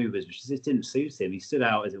risk maneuvers, which just didn't suit him. He stood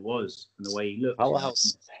out as it was and the way he looked.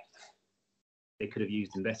 Powerhouse. They could have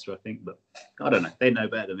used him better, I think, but I don't know. They know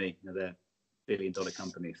better than me. You know, they're billion-dollar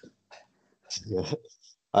company. So. Yeah.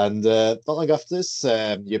 And not long after this,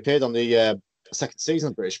 you appeared on the second season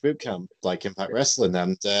of British Boot Camp, like Impact Wrestling,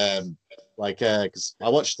 and because I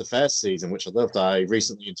watched the first season, which I loved. I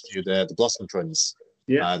recently interviewed the Blossom Twins,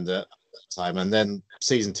 and at that time, and then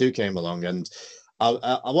season 2 came along, and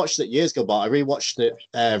I watched it years ago, but I rewatched it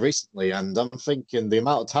recently, and I'm thinking the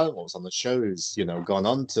amount of talent was on the shows, you know, gone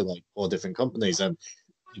on to like 4 different companies, and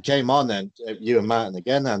you came on, and you and Martin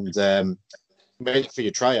again, and made it for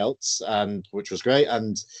your tryouts, and which was great,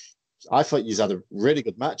 and I thought you had a really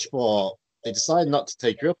good match, but they decided not to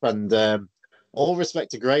take you up, and all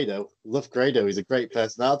respect to Grado, love Grado, he's a great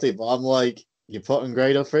personality, but I'm like, you're putting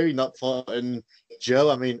Grado through, you're not putting Joe.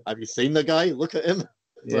 I mean, have you seen the guy? Look at him.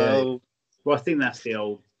 Yeah. Well, I think that's the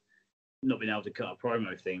old not being able to cut a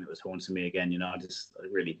promo thing that was haunting me again. You know, I've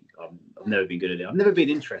never been good at it. I've never been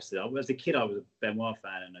interested. As a kid, I was a Benoit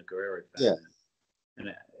fan and a Guerrero fan.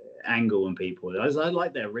 And Angle and people. I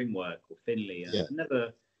like their ring work, or Finlay. And I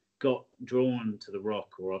never got drawn to The Rock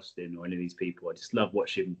or Austin or any of these people. I just love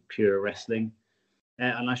watching pure wrestling.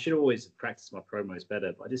 And I should always practice my promos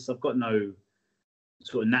better. But I've got no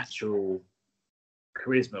sort of natural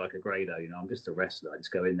charisma like a Grado. You know, I'm just a wrestler. I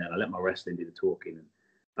just go in there and I let my wrestling do the talking. And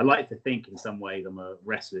I like to think in some ways I'm a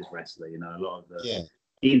wrestler's wrestler. You know, a lot of the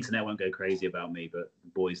internet won't go crazy about me, but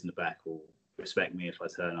the boys in the back will respect me if I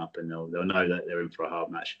turn up, and they'll know that they're in for a hard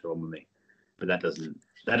match if they're on with me. But that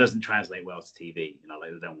doesn't translate well to TV. You know,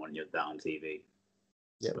 like they don't want you that on TV.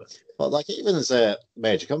 Yeah, but like even as a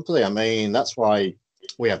major company, I mean, that's why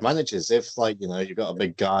we have managers. If like, you know, you've got a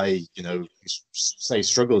big guy, you know, who say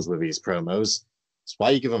struggles with these promos, it's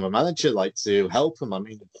why you give him a manager, like, to help him. I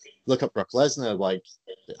mean, look at Brock Lesnar. Like,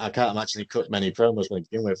 I can't imagine he cut many promos when he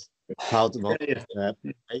began with. Piled him up,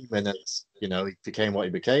 and you know, he became what he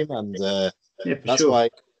became, and that's why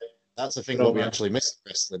that's the thing what we actually miss in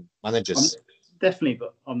wrestling managers. Definitely,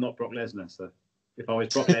 but I'm not Brock Lesnar, so if I was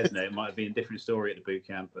Brock Lesnar, it might have been a different story at the boot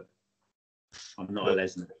camp, but I'm not a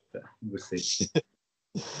Lesnar, but we'll see.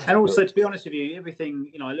 And also, to be honest with you, everything,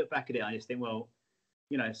 you know, I look back at it, I just think, well,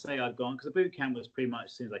 you know, say I'd gone, because the boot camp was pretty much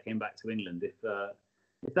as soon as I came back to England.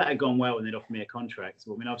 If that had gone well and they'd offered me a contract,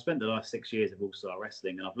 well, I mean, I've spent the last 6 years of All-Star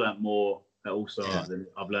Wrestling, and I've learned more at All-Star than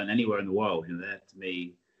I've learned anywhere in the world. You know, they're, to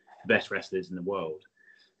me, the best wrestlers in the world.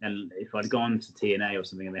 And if I'd gone to TNA or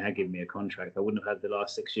something and they had given me a contract, I wouldn't have had the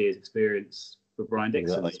last 6 years experience with Brian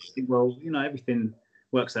Dixon. Exactly. I think, well, everything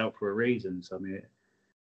works out for a reason. So, I mean,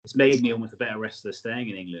 it's made me almost a better wrestler staying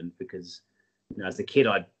in England because, as a kid,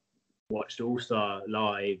 I'd watched All Star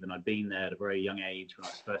live and I'd been there at a very young age when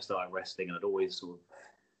I first started wrestling, and I'd always sort of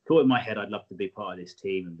thought in my head I'd love to be part of this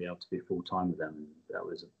team and be able to be full time with them. And that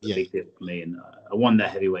was a big deal for me. And I won their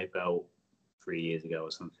heavyweight belt 3 years ago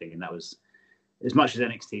or something, and that was, as much as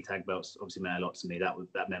NXT tag belts obviously meant a lot to me,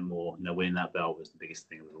 that meant more. Winning that belt was the biggest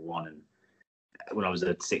thing I've ever won. And when I was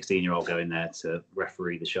a 16-year-old going there to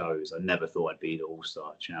referee the shows, I never thought I'd be the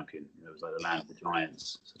All-Star champion. It was like the land of the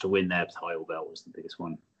giants. So to win their title belt was the biggest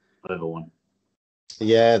one I've ever won.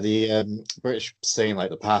 Yeah, the British scene, like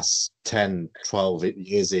the past 10, 12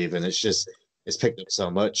 years even, it's picked up so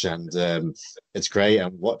much, and it's great.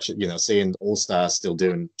 And seeing All Stars still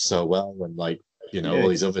doing so well, and all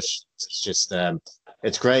these other it's just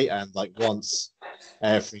it's great. And once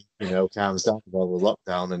everything calms down with all the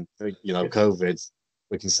lockdown and COVID,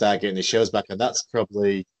 we can start getting the shows back. And that's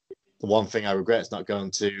probably the one thing I regret, is not going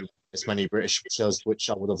to as many British shows, which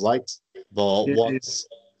I would have liked. But once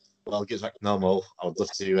it gets back to normal, I would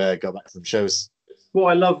love to go back to some shows.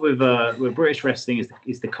 What I love with British wrestling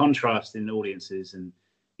is the contrast in the audiences, and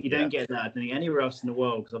you don't get that anywhere else in the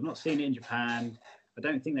world, because I've not seen it in Japan. I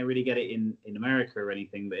don't think they really get it in America or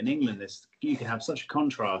anything, but in England, you can have such a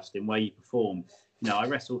contrast in where you perform. I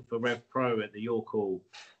wrestled for Rev Pro at the York Hall,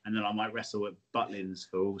 and then I might wrestle at Butlins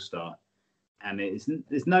for All Star. And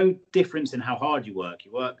there's no difference in how hard you work.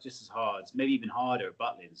 You work just as hard, maybe even harder at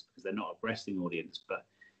Butlins, because they're not a wrestling audience. But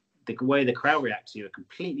the way the crowd reacts to you are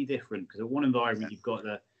completely different, because at one environment, you've got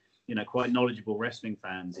the quite knowledgeable wrestling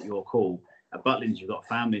fans at York Hall. At Butlins, you've got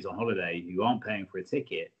families on holiday who aren't paying for a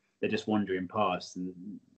ticket. They're just wandering past. And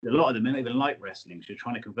a lot of them don't even like wrestling. So you're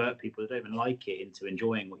trying to convert people that don't even like it into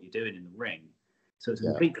enjoying what you're doing in the ring. So it's a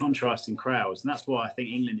complete contrast in crowds. And that's why I think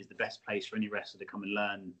England is the best place for any wrestler to come and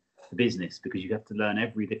learn the business, because you have to learn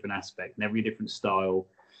every different aspect and every different style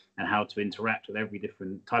and how to interact with every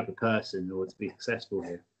different type of person in order to be successful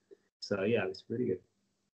here. So, yeah, it's really good.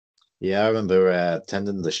 Yeah, I remember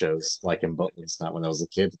attending the shows in Butlins when I was a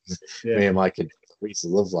kid. Me and my kid, we used to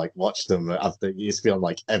love watch them. After it used to be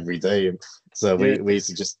on every day, so we used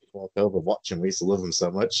to just walk over, watch them. We used to love them so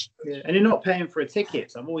much. Yeah, and you're not paying for a ticket.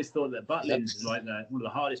 So I've always thought that Butlins is one of the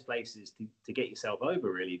hardest places to get yourself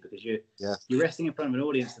over, really, because you're wrestling in front of an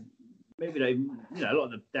audience that maybe they, a lot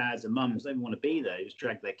of the dads and mums don't even want to be there. They just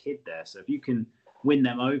drag their kid there. So if you can win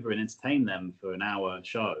them over and entertain them for an hour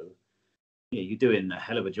show, you're doing a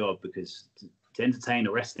hell of a job, because to entertain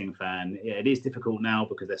a wrestling fan, it is difficult now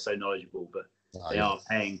because they're so knowledgeable, but they are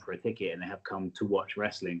paying for a ticket and they have come to watch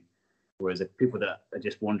wrestling. Whereas the people that are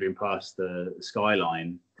just wandering past the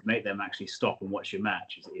skyline, to make them actually stop and watch your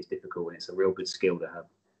match is difficult, and it's a real good skill to have.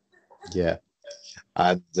 Yeah.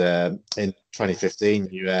 And in 2015,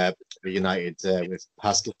 you reunited with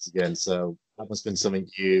Haskins again. So that must have been something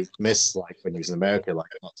you missed, when you was in America,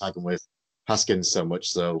 not tagging with Haskins so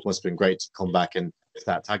much. So it must have been great to come back and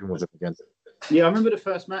start tagging with him again. Yeah, I remember the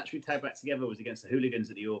first match we tagged back together was against the Hooligans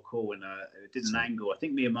at the York Hall, and it did an angle. I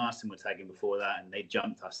think me and Marston were tagging before that, and they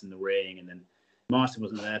jumped us in the ring, and then Marston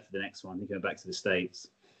wasn't there for the next one. He came back to the States,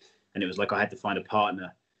 and it was I had to find a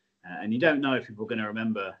partner. And you don't know if people are going to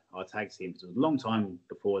remember our tag team, because it was a long time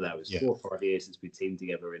before that. It was 4 or 5 years since we teamed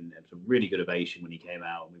together, and it was a really good ovation when he came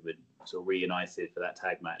out, and we were sort of reunited for that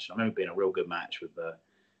tag match. I remember being a real good match with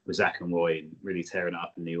Zach and Roy, and really tearing it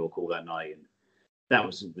up in New York all that night. And that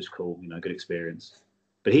was cool, good experience.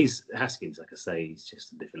 But Haskins, like I say, he's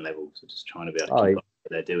just a different level. So just trying to be able to keep up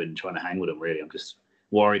what they're doing and trying to hang with them, really. I'm just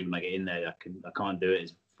worried when I get in there, I can't do it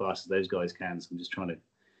as fast as those guys can. So I'm just trying to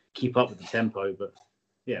keep up with the tempo. But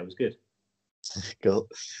yeah, it was good. Cool.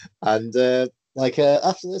 And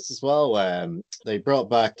after this as well, they brought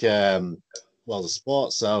back the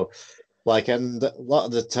sport. So and a lot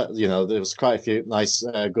of there was quite a few nice,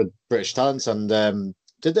 good British talents. And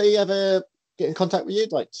did they ever get in contact with you,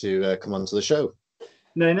 to come onto the show?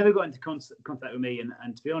 No, they never got into contact with me.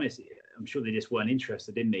 And to be honest, I'm sure they just weren't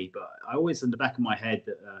interested in me. But I always, in the back of my head,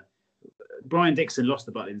 that Brian Dixon lost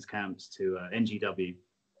the Butlins camps to NGW.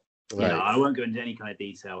 Right. I won't go into any kind of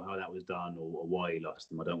detail how that was done or why he lost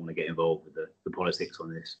them. I don't want to get involved with the politics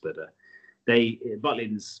on this. But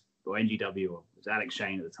Butlins or NGW, or it was Alex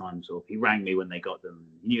Shane at the time, he rang me when they got them.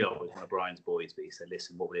 He knew I was one of Brian's boys, but he said,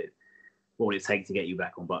 "Listen, what would it take to get you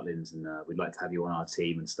back on Butlins? And we'd like to have you on our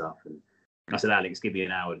team and stuff." And I said, "Alex, give me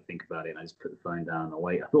an hour to think about it." And I just put the phone down and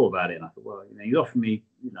I thought about it, and I thought, well, he's offering me,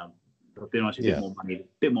 I'll be honest, a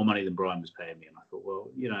bit more money than Brian was paying me. And I thought, well,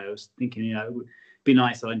 I was thinking, it would be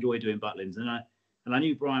nice. I enjoy doing Butlins, and And I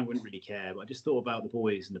knew Brian wouldn't really care, but I just thought about the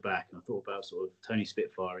boys in the back, and I thought about sort of Tony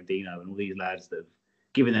Spitfire and Dino and all these lads that have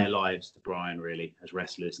given their lives to Brian really as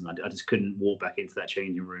wrestlers. And I just couldn't walk back into that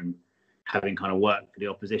changing room having kind of worked for the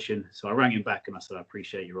opposition. So I rang him back and I said, I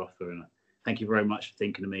appreciate your offer and thank you very much for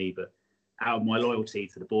thinking of me. But out of my loyalty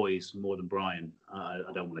to the boys more than Brian, I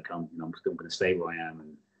don't want to come. I'm still going to stay where I am,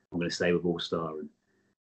 and I'm going to stay with All Star.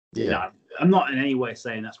 And I'm not in any way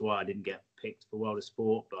saying that's why I didn't get picked for World of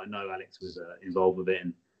Sport, but I know Alex was involved with it,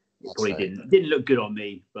 and it probably didn't look good on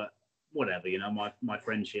me. But whatever, my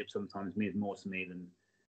friendship sometimes means more to me than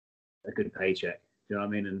a good paycheck. You know what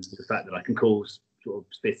I mean? And the fact that I can call sort of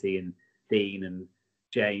Spitty and Dean and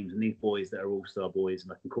James and these boys that are All-Star boys,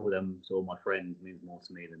 and I can call them sort of my friends, means more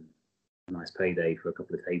to me than a nice payday for a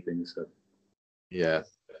couple of tapings. So yeah.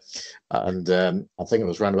 And I think it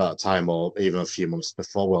was around about a time, or even a few months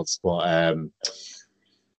before World Sport,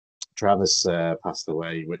 Travis passed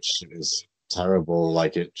away, which was terrible.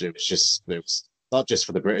 Like it was not just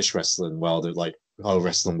for the British wrestling world, it like whole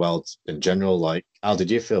wrestling world in general. Like, how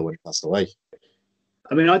did you feel when he passed away?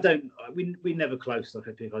 I mean, we never close. Like,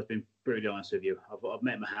 if I've been brutally honest with you, I've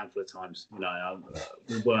met him a handful of times.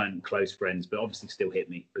 We weren't close friends, but obviously still hit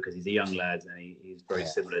me because he's a young lad and he's very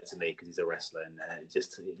similar to me because he's a wrestler, and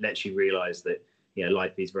it lets you realise that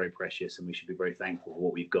life is very precious and we should be very thankful for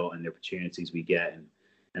what we've got and the opportunities we get,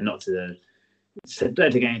 and not to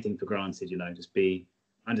don't take anything for granted. Just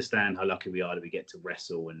understand how lucky we are that we get to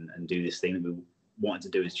wrestle and do this thing that we wanted to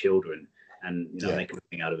do as children, and make a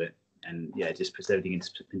living out of it. And just puts everything into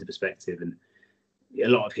perspective. And a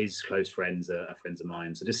lot of his close friends are friends of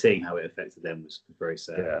mine, so just seeing how it affected them was very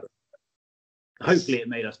sad. Yeah. Hopefully, it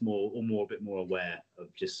made us a bit more aware of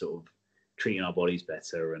just sort of treating our bodies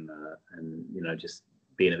better, and just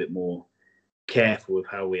being a bit more careful with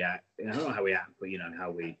how we act. Not how we act, but how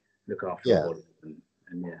we look after our bodies.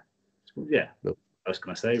 And what else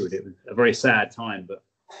can I say? Really, it was a very sad time, but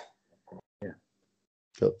yeah.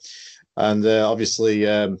 Cool. And obviously.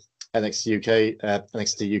 NXT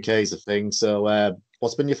UK is a thing. So,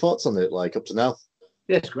 what's been your thoughts on it, like up to now?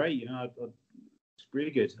 Yeah, it's great. It's really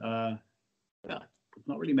good. Not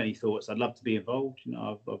really many thoughts. I'd love to be involved.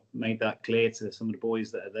 I've made that clear to some of the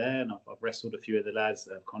boys that are there, and I've wrestled a few of the lads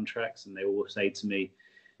that have contracts, and they all say to me,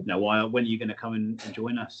 when are you going to come and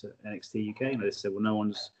join us at NXT UK? And I just said, well,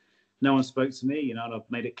 no one spoke to me. And I've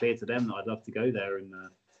made it clear to them that I'd love to go there, and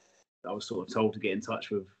I was sort of told to get in touch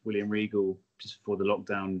with William Regal just before the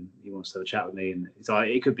lockdown. He wants to have a chat with me, and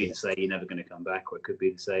it could be to say you're never going to come back, or it could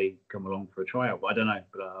be to say come along for a tryout. But I don't know.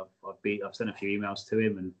 But I've sent a few emails to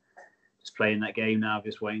him and just playing that game now,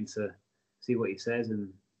 just waiting to see what he says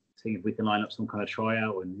and seeing if we can line up some kind of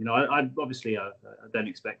tryout. And I don't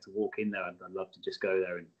expect to walk in there. I'd love to just go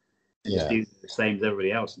there and just do the same as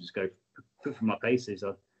everybody else and just go put for my paces.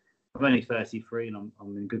 I'm only 33 and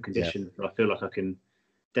I'm in good condition. But I feel like I can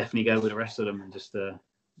definitely go with the rest of them and just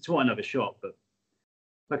want another shot. But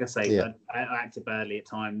like I say, I acted badly at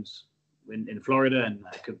times in Florida, and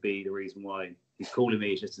that could be the reason why he's calling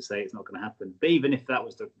me, is just to say it's not going to happen. But even if that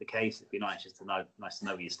was the case, it'd be nice to know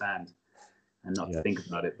where you stand and not to think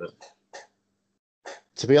about it. But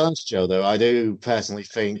to be honest, Joe, though, I do personally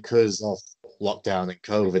think because of lockdown and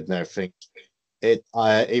COVID and everything,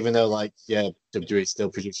 even though WWE still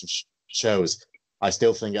producing shows, I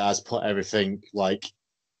still think it has put everything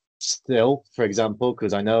still, for example,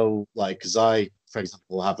 because I know, because I, for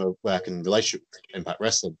example, have a working relationship with Impact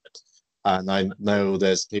Wrestling, and I know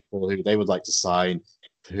there's people who they would like to sign,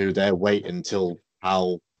 who they're waiting until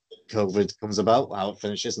how COVID comes about, how it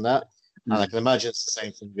finishes and that. And I can imagine it's the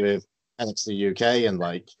same thing with NXT UK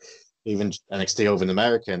and even NXT over in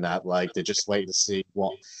America and that, they're just waiting to see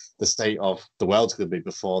what the state of the world's going to be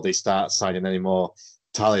before they start signing any more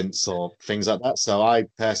talents or things like that. So I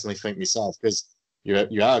personally think myself, because you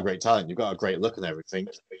are a great talent, you've got a great look and everything,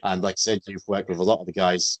 and like I said, you've worked with a lot of the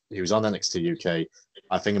guys who was on NXT UK.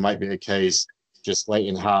 I think it might be a case just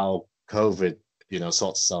waiting how COVID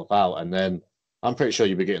sorts itself out, and then I'm pretty sure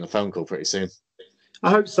you'll be getting a phone call pretty soon.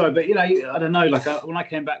 I hope so, but I don't know, when I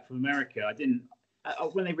came back from America, I didn't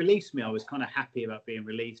when they released me, I was kind of happy about being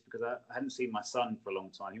released because I hadn't seen my son for a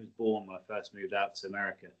long time. He was born when I first moved out to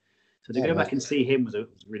America, so to go back and see him was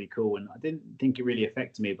really cool, and I didn't think it really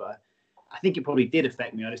affected me, but I think it probably did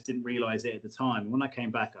affect me. I just didn't realise it at the time. When I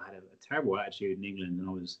came back, I had a terrible attitude in England, and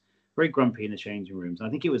I was very grumpy in the changing rooms. And I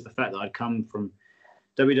think it was the fact that I'd come from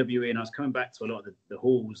WWE and I was coming back to a lot of the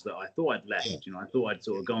halls that I thought I'd left. I thought I'd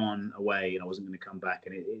sort of gone away and I wasn't going to come back.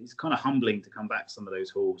 And it's kind of humbling to come back to some of those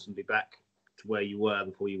halls and be back to where you were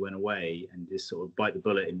before you went away, and just sort of bite the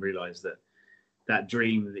bullet and realise that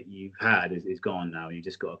dream that you've had is gone now. You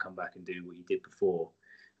just got to come back and do what you did before.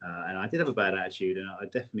 and I did have a bad attitude, and I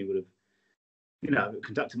definitely would have,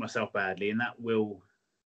 conducted myself badly, and that will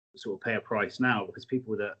sort of pay a price now, because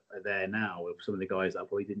people that are there now are some of the guys that I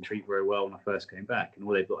probably didn't treat very well when I first came back, and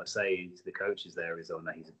all they've got to say to the coaches there is, "Oh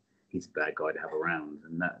no, he's a bad guy to have around,"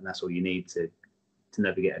 and that's all you need to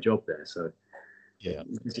never get a job there. So Yeah,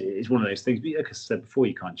 it's one of those things. But like I said before,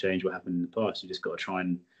 you can't change what happened in the past. You just got to try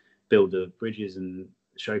and build the bridges and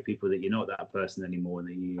show people that you're not that person anymore and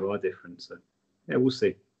that you are different. So yeah, we'll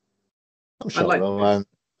see. I'm sure.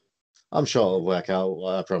 I'm sure it'll work out.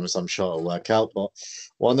 Well, I promise I'm sure it'll work out. But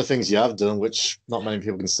one of the things you have done, which not many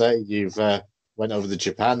people can say, you've went over to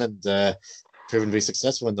Japan and proven to be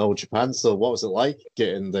successful in Old Japan. So what was it like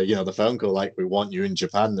getting the phone call like, "We want you in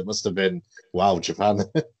Japan"? It must have been, wow, Japan.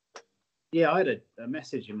 Yeah, I had a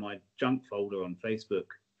message in my junk folder on Facebook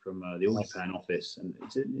from the All Japan office, and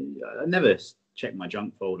I never checked my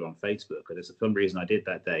junk folder on Facebook, but for some reason I did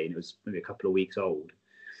that day, and it was maybe a couple of weeks old.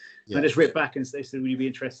 Yeah. I just ripped back and they said, "Would you be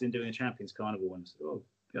interested in doing a Champions Carnival?" And I said, "Oh,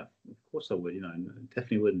 yeah, of course I would.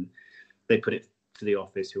 Definitely wouldn't." They put it to the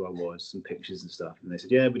office who I was, some pictures and stuff, and they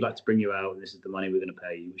said, "Yeah, we'd like to bring you out, and this is the money we're going to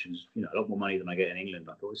pay you," which is a lot more money than I get in England.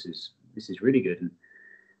 I thought this is really good, and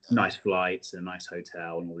nice flights and a nice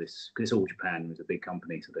hotel and all this, because it's All Japan, was a big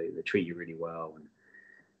company, so they treat you really well. And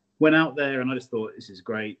went out there, and I just thought, this is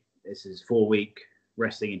great. This is 4-week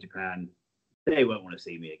wrestling in Japan. They won't want to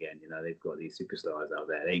see me again. They've got these superstars out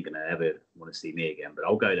there. They ain't going to ever want to see me again. But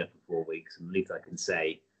I'll go there for 4 weeks, and at least I can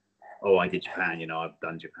say, "Oh, I did Japan. I've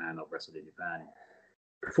done Japan. I've wrestled in Japan."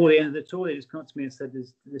 Before the end of the tour, they just come up to me and said,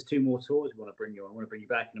 "There's 2 more tours. We want to bring you on. I want to bring you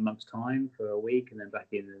back in a month's time for a week, and then back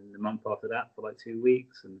in the month after that for like 2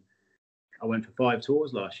 weeks." And I went for 5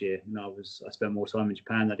 tours last year. I spent more time in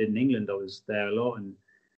Japan than I did in England. I was there a lot, and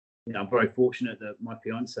I'm very fortunate that my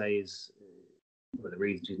fiance is. Well, the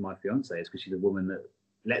reason she's my fiance is because she's a woman that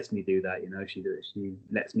lets me do that. She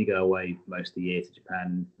lets me go away most of the year to Japan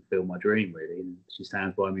and fulfill my dream, really. And she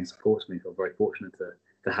stands by me and supports me. So I'm very fortunate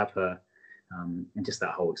to have her, and just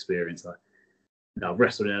that whole experience. I've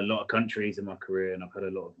wrestled in a lot of countries in my career, and I've had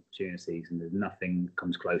a lot of opportunities, and there's nothing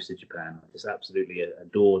comes close to Japan. I just absolutely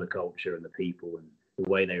adore the culture and the people and the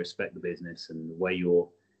way they respect the business, and the way you're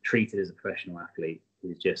treated as a professional athlete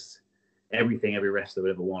is just everything every wrestler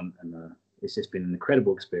would ever want. And it's just been an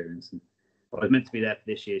incredible experience. And I was meant to be there for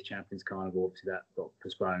this year's Champions Carnival. Obviously, that got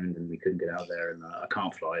postponed, and we couldn't get out there. And I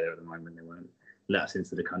can't fly there at the moment. They won't let us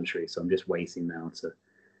into the country. So I'm just waiting now to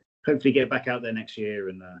hopefully get back out there next year.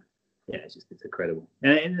 And yeah, it's incredible.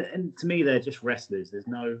 And to me, they're just wrestlers. There's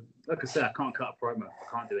no, like I said, I can't cut a promo.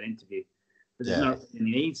 I can't do an interview. But there's no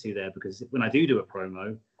need to there, because when I do a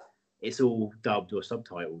promo, it's all dubbed or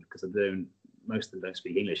subtitled, because most of them don't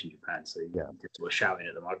speak English in Japan. So you're just sort of shouting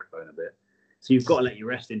at the microphone a bit. So you've got to let your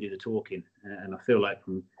wrestling do the talking. And I feel like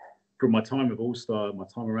from my time with All Star, my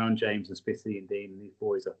time around James and Spitty and Dean and these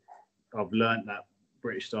boys, I've learned that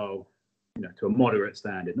British style, to a moderate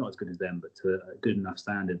standard, not as good as them, but to a good enough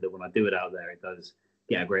standard that when I do it out there, it does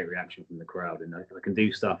get a great reaction from the crowd. And I can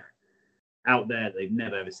do stuff out there that they've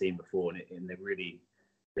never ever seen before, and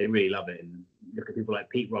they really love it. And look at people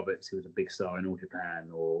like Pete Roberts, who was a big star in All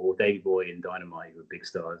Japan, or Davey Boy in Dynamite, who were big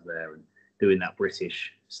stars there, and doing that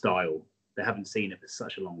British style. They haven't seen it for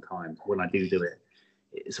such a long time. When I do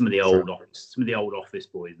it, some of the old office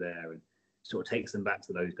boys there, and sort of takes them back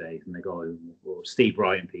to those days. And they go, or Steve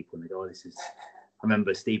Wright and people, and they go, I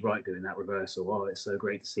remember Steve Wright doing that reversal. Oh, it's so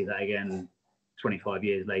great to see that again 25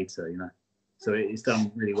 years later, So it's done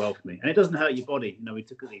really well for me. And it doesn't hurt your body. We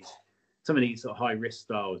took some of these sort of high risk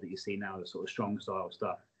styles that you see now, the sort of strong style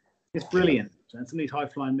stuff. It's brilliant. And some of these high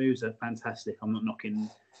flying moves are fantastic. I'm not knocking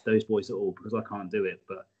those boys at all, because I can't do it,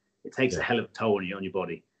 but it takes a hell of a toll on your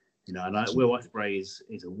body. And Will Ospreay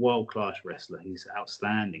is a world-class wrestler. He's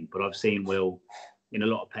outstanding, but I've seen Will in a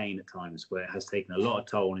lot of pain at times, where it has taken a lot of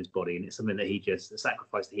toll on his body, and it's something that the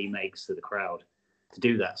sacrifice that he makes to the crowd to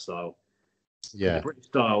do that style. Yeah. The British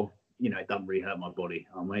style, it doesn't really hurt my body.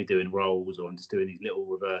 I'm only doing rolls, or I'm just doing these little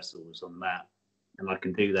reversals on that, and I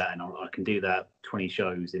can do that, and I can do that 20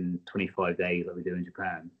 shows in 25 days like we do in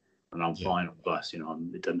Japan, and I'm fine on the bus. It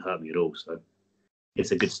doesn't hurt me at all. So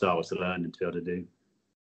it's a good style to learn and to be able to do.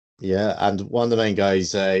 Yeah, and one of the main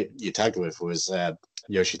guys you tagged with was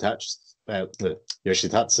Yoshitatsu.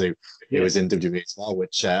 He was in WWE as well,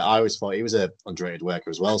 which I always thought he was an underrated worker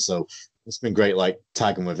as well. So it's been great,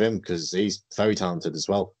 tagging with him, because he's very talented as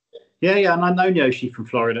well. Yeah, and I've known Yoshi from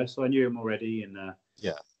Florida, so I knew him already. And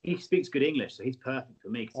he speaks good English, so he's perfect for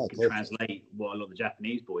me, because he can translate what a lot of the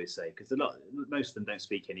Japanese boys say, because most of them don't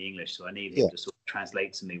speak any English, so I need him to sort of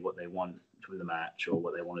translate to me what they want for the match or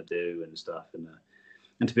what they want to do and stuff.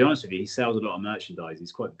 And to be honest with you, he sells a lot of merchandise.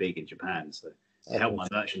 He's quite big in Japan, so to help my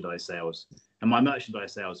merchandise sales. And my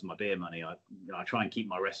merchandise sales is my beer money. I try and keep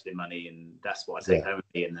my wrestling money, and that's what I take home with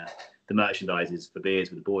me. And the merchandise is for beers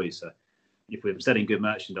with the boys. So if we're selling good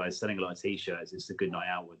merchandise, selling a lot of t-shirts, it's a good night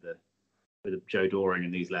out with Joe Doring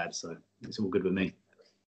and these lads. So it's all good with me.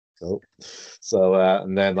 Cool. So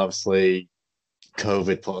and then obviously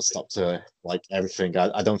COVID put a stop to like everything.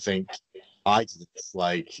 I don't think I did.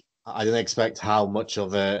 Like I didn't expect how much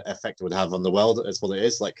of an effect it would have on the world as what it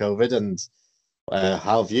is, like COVID. And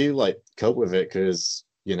how have you like cope with it? Because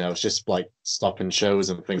it's just like stopping shows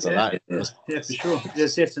and things like that. Yeah, for sure.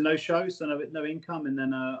 There's no shows, so no income, and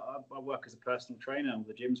then I work as a personal trainer. All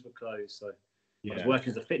the gyms were closed, so I was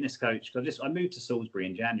working as a fitness coach. I moved to Salisbury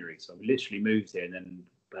in January, so I literally moved here and then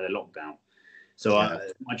had a lockdown. So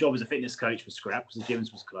my job as a fitness coach was scrapped because the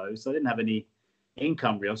gyms was closed. So I didn't have any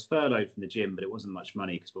income really. I was furloughed from the gym, but it wasn't much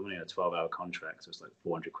money because we're only on a 12-hour contract, so it's like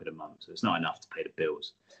 400 quid a month. So it's not enough to pay the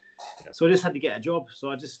bills. So I just had to get a job.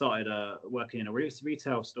 So I just started working in a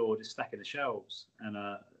retail store, just stacking the shelves. And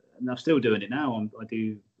I'm still doing it now. I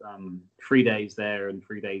do 3 days there and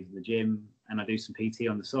 3 days in the gym, and I do some PT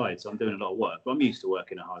on the side. So I'm doing a lot of work. But I'm used to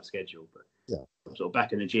working a hard schedule. But I'm sort of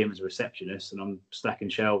back in the gym as a receptionist, and I'm stacking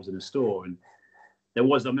shelves in the store. And I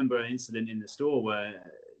remember an incident in the store where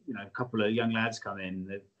a couple of young lads come in.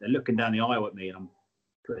 They're looking down the aisle at me, and I'm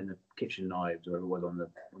putting the kitchen knives or whatever it was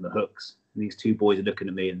on the hooks. And these two boys are looking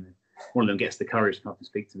at me, and one of them gets the courage to come up and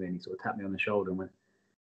speak to me, and he sort of tapped me on the shoulder and went,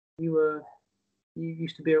 "You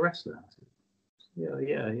used to be a wrestler?" I said,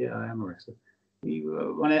 "Yeah, I am a wrestler." "You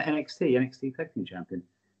were on NXT Tag Team Champion?"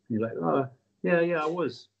 And you're like, "Oh, yeah, I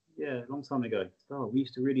was. Yeah, a long time ago." "Oh, we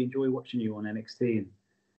used to really enjoy watching you on NXT." And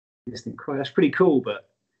you just think, "Christ, that's pretty cool," but at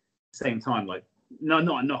the same time, like, not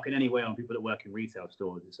a knock in any way on people that work in retail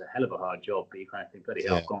stores. It's a hell of a hard job, but you kind of think, bloody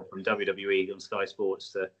hell, I've gone from WWE on Sky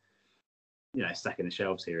Sports to, stacking the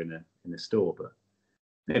shelves here in the store. But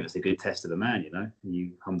maybe it's a good test of the man,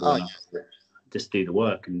 you humble enough to just do the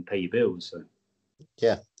work and pay your bills. So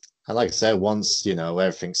yeah. And like I said, once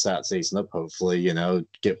everything starts easing up, hopefully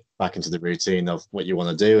get back into the routine of what you want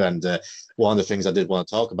to do. And one of the things I did want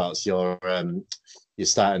to talk about is you're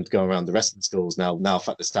starting to go around the wrestling schools now. Now, in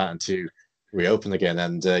fact, they're starting to reopen again,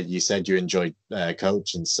 and you said you enjoyed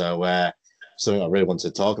coaching, so something I really wanted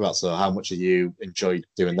to talk about. So how much have you enjoyed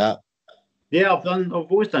doing that? Yeah, I've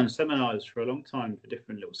always done seminars for a long time for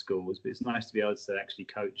different little schools, but it's nice to be able to actually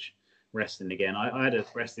coach wrestling again. I had a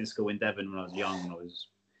wrestling school in Devon when I was young. When I was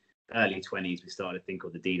early 20s, we started a thing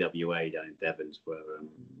called the DWA down in Devon, where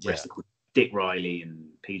wrestlers called Dick Riley and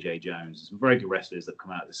PJ Jones, some very good wrestlers that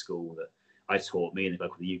come out of the school that I taught. Me and the guy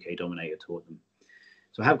called the UK Dominator taught them.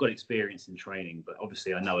 So I have got experience in training, but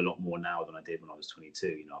obviously I know a lot more now than I did when I was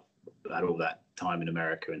 22. I had all that time in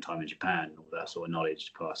America and time in Japan, and all that sort of knowledge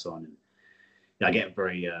to pass on. And I get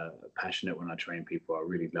very passionate when I train people. I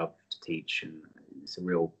really love to teach, and it's a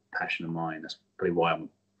real passion of mine. That's probably why I'm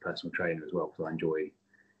a personal trainer as well, because I enjoy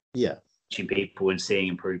teaching people and seeing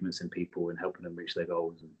improvements in people and helping them reach their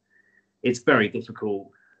goals. And it's very difficult.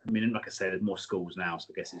 I mean, like I said, there's more schools now, so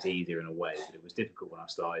I guess it's easier in a way. But it was difficult when I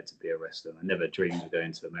started to be a wrestler. I never dreamed of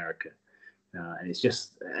going to America. And it's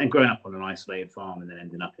just, and growing up on an isolated farm and then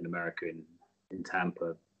ending up in America in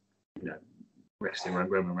Tampa, wrestling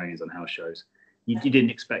Roman Reigns on house shows. You didn't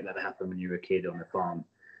expect that to happen when you were a kid on the farm.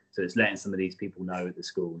 So it's letting some of these people know at the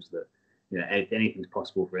schools that, anything's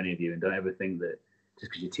possible for any of you, and don't ever think that just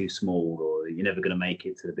because you're too small or you're never going to make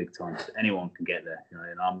it to the big time. Anyone can get there,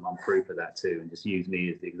 and I'm proof of that too. And just use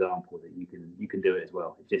me as the example that you can do it as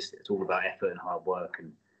well. It's all about effort and hard work,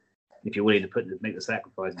 and if you're willing to make the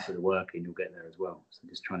sacrifice and put the work in, you'll get there as well. So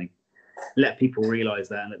just trying to let people realise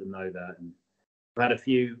that and let them know that. And I've had a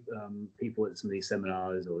few people at some of these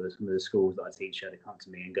seminars or some of the schools that I teach at, they come to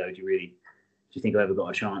me and go, "Do you think I've ever got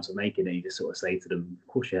a chance of making it?" You just sort of say to them, "Of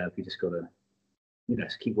course you have. You just got to."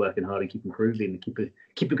 Just keep working hard and keep improving and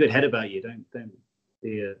keep a good head about you. Don't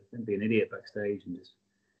be an idiot backstage, and just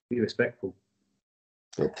be respectful.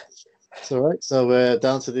 Cool. It's all right. So we're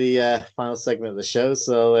down to the final segment of the show.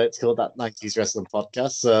 So it's called That 90s Wrestling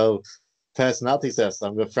Podcast. So personality test. So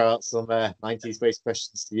I'm going to throw out some 90s based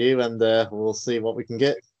questions to you, and we'll see what we can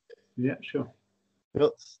get. Yeah, sure.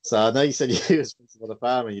 Cool. So I know you said you was on the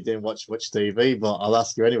farm and you didn't watch much TV, but I'll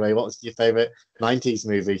ask you anyway. What was your favorite 90s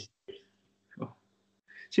movie?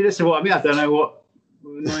 See, this is what I mean. I don't know what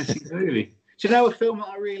 90s movie. Do you know a film that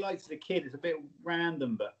I really liked as a kid? It's a bit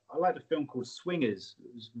random, but I liked a film called Swingers.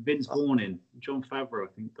 It was Vince Vaughn in. Jon Favreau,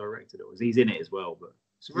 I think, directed it. He's in it as well, but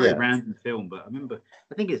it's a very random film. But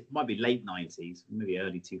I think it might be late 90s, maybe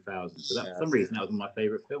early 2000s. But for some reason, that was one of my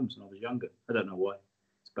favourite films when I was younger. I don't know why.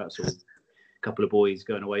 It's about sort of a couple of boys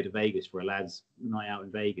going away to Vegas for a lads' night out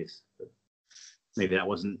in Vegas. But maybe that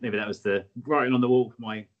was the writing on the wall for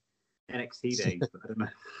my NXT days, but I don't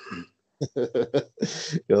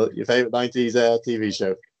know. Your favorite 90s TV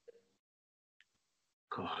show?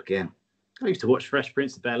 God, again, I used to watch Fresh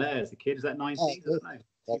Prince of Bel Air as a kid. Is that 90s? I don't know.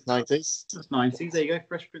 That's 90s. That's 90s. There you go.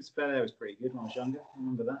 Fresh Prince of Bel Air was pretty good when I was younger. I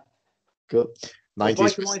remember that. Good.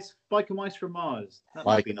 90s. Biker Mice from Mars. That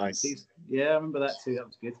might be 90s. Yeah, I remember that too. That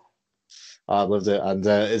was good. I loved it, and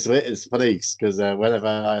it's funny because whenever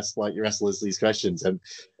I ask like your wrestlers these questions, and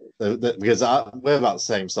because we're about the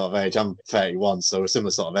same sort of age, I'm 31, so we're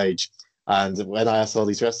similar sort of age. And when I ask all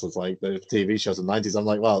these wrestlers like the TV shows in the 90s, I'm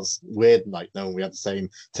like, well, it's weird, like knowing we had the same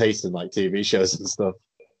taste in like TV shows and stuff.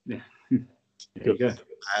 Yeah, there you go.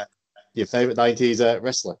 Your favorite 90s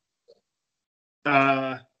wrestler?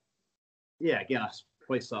 Yeah, again, I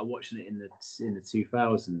probably started watching it in the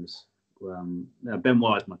 2000s.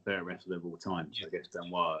 Benoit is my favorite wrestler of all time. So I guess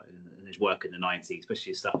Benoit and his work in the 90s,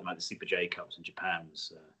 especially his stuff like the Super J Cups in Japan,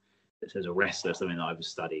 was as a wrestler something that I would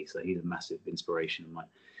study. So he's a massive inspiration of mine.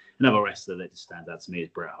 Another wrestler that just stands out to me is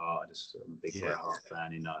Bret Hart. I'm a big Bret Hart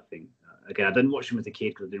fan. I think again, I didn't watch him as a kid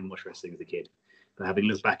because I didn't watch wrestling as a kid. But having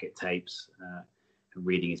looked back at tapes and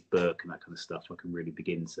reading his book and that kind of stuff, I can really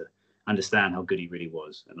begin to understand how good he really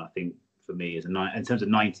was. And I think for me, in terms of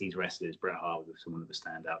 90s wrestlers, Bret Hart was someone that would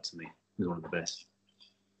stand out to me. He was one of the best.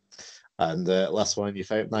 And last one, your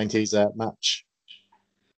favorite 90s match?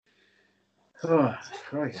 Oh,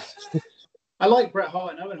 Christ. I like Bret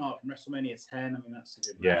Hart and Owen Hart from WrestleMania 10. I mean, that's a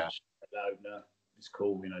good match. It's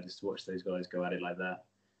cool, just to watch those guys go at it like that.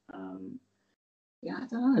 I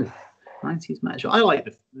don't know. 90s match. I like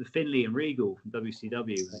the Finlay and Regal from WCW.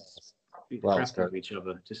 Beat the crap out of each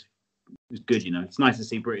other. Just it was good, It's nice to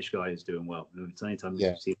see British guys doing well. It's any time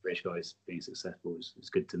you see British guys being successful, it's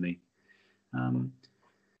good to me. I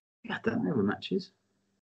don't know the matches.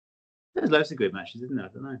 There's loads of good matches, isn't there? I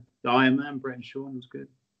don't know. The Iron Man, Bret and Shawn was good.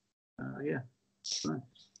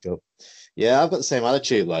 Cool. Yeah, I've got the same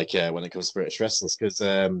attitude like when it comes to British wrestlers because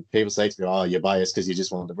people say to me, "Oh, you're biased because you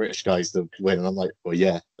just want the British guys to win," and I'm like, "Well,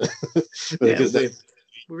 yeah." Because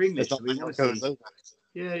we're English. So we want to see.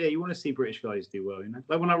 Yeah, you want to see British guys do well,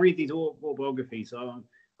 Like when I read these autobiographies, I've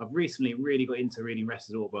recently really got into reading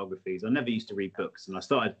wrestlers' autobiographies. I never used to read books, and I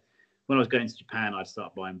started when I was going to Japan. I'd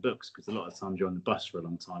start buying books because a lot of times you're on the bus for a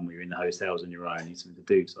long time, where you're in the hotels on your own, you need something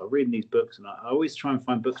to do. So I'm reading these books, and I always try and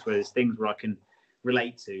find books where there's things where I can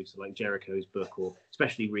relate to. So like Jericho's book, or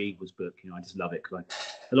especially Regal's book. I just love it because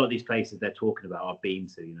a lot of these places they're talking about, I've been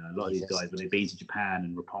to. A lot of these guys when they've been to Japan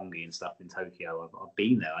and Roppongi and stuff in Tokyo, I've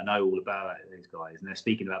been there. I know all about those guys, and they're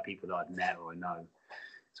speaking about people that I've met or I know.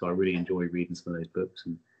 So I really enjoy reading some of those books,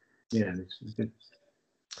 and it's good.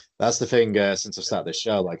 That's the thing. Since I've started this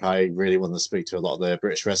show, I really want to speak to a lot of the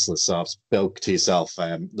British wrestlers. So I've spoke to yourself,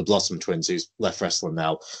 the Blossom Twins, who's left wrestling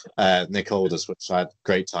now, Nick Aldis, which I had a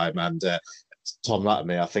great time, and Tom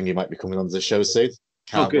Latimer. I think he might be coming on the show soon.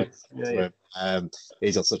 Good.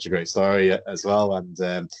 He's got such a great story as well,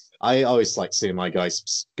 and I always like seeing my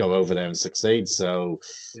guys go over there and succeed. So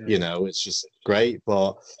it's just great.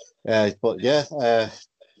 But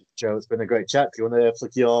Joe, it's been a great chat. Do you want to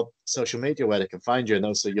flick your social media where they can find you and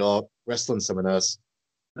also your wrestling seminars?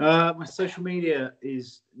 My social media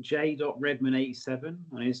is j.redman87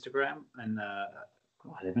 on Instagram, and I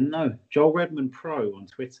don't even know, Joel Redman Pro on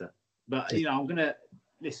Twitter. But I'm gonna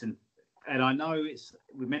listen, and I know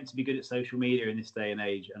we're meant to be good at social media in this day and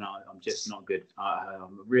age, and I'm just not good. I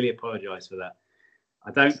really apologise for that.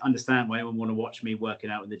 I don't understand why anyone want to watch me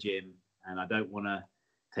working out in the gym, and I don't want to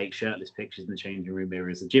take shirtless pictures in the changing room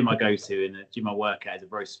mirrors. The gym I go to and the gym I work at is a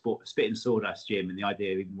very spit and sawdust gym, and the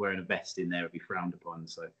idea of even wearing a vest in there would be frowned upon.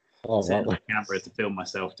 So setting my camera to film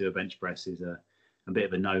myself do a bench press is a bit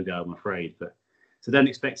of a no-go, I'm afraid. But so don't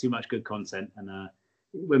expect too much good content. And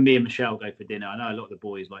when me and Michelle go for dinner, I know a lot of the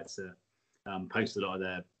boys like to post a lot of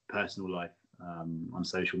their personal life on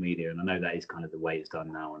social media, and I know that is kind of the way it's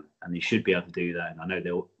done now, and you should be able to do that. And I know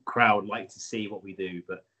the crowd like to see what we do,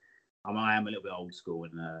 but I am a little bit old school,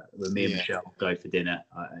 and when me and Michelle go for dinner,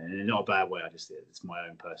 and in not a bad way, it's my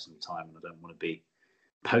own personal time, and I don't want to be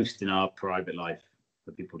posting our private life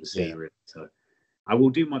for people to see. Really. So I will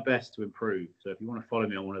do my best to improve. So if you want to follow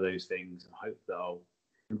me on one of those things, I hope that I'll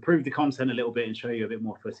improve the content a little bit and show you a bit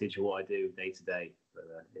more footage of what I do day to day. But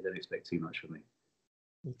don't expect too much from me.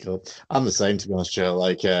 Cool. I'm the same, to be honest, Joe.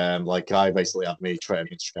 I basically have me trying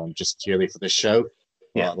Instagram just purely for this show.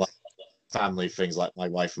 Yeah. But, family things like my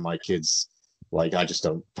wife and my kids, I just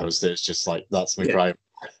don't post it. It's just that's my private.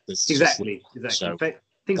 Exactly.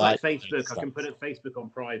 Things like Facebook, I can put Facebook on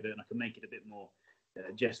private, and I can make it a bit more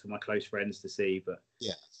just for my close friends to see. But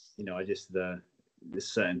I just there's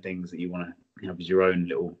certain things that you want to have as your own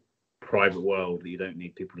little private world that you don't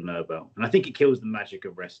need people to know about. And I think it kills the magic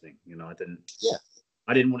of wrestling. You know, I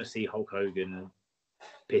didn't want to see Hulk Hogan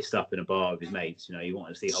pissed up in a bar with his mates. You know, you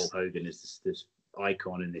want to see Hulk Hogan as this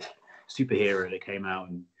icon and this superhero that came out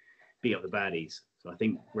and beat up the baddies. So I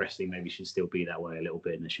think wrestling maybe should still be that way a little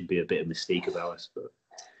bit, and there should be a bit of mystique about us. But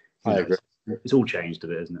I agree. It's all changed a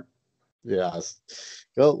bit, isn't it? Yeah.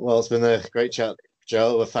 Cool. Well, it's been a great chat,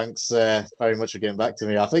 Joe. Well, thanks very much for getting back to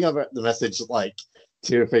me. I think I read the message like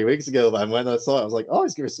 2 or 3 weeks ago, and when I saw it, I was like, "Oh,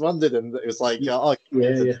 he's responded," and it was like, "Oh,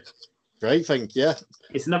 yeah. Great thing, yeah."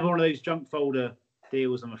 It's another one of those junk folder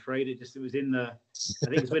deals. I'm afraid it was in the. I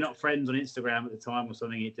think because we're not friends on Instagram at the time or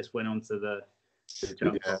something. It just went onto the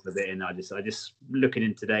junk folder bit, and I just looking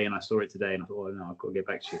in today, and I saw it today, and I thought, "Oh no, I've got to get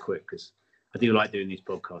back to you quick," because I do like doing these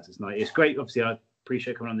podcasts. It's nice. It's great. Obviously, I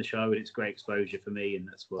appreciate coming on the show, and it's great exposure for me, and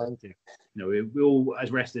that's what you know. We all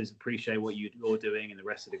as wrestlers appreciate what you're doing, and the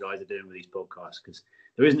rest of the guys are doing with these podcasts, because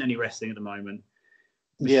there isn't any wrestling at the moment.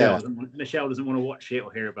 Michelle doesn't want to watch it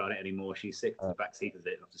or hear about it anymore. She's sick of the backseat of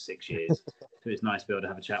it after 6 years. So it's nice to be able to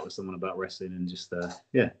have a chat with someone about wrestling and just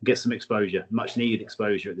get some exposure, much needed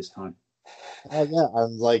exposure at this time. Yeah,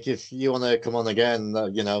 and like if you want to come on again,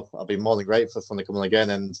 you know, I'll be more than grateful for you to come on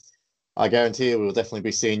again, and I guarantee you we'll definitely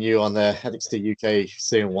be seeing you on the NXT UK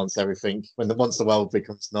soon once the world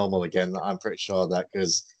becomes normal again. I'm pretty sure of that,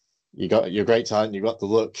 because you got your great talent, you got the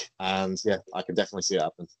look, and yeah, I can definitely see it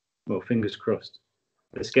happen. Well, fingers crossed.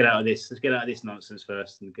 Let's get out of this nonsense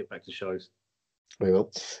first and get back to shows. We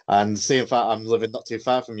will. And seeing that I'm living not too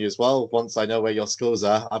far from you as well, once I know where your schools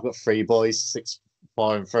are, I've got 3 boys, 6,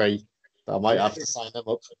 4 and 3. I might have to sign them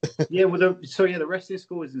up. Yeah, well, the wrestling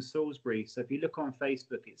school is in Salisbury. So if you look on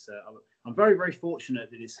Facebook, it's I'm very, very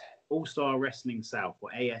fortunate that it's All-Star Wrestling South, or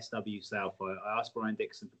ASW South. I asked Brian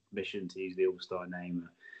Dixon for permission to use the All-Star name.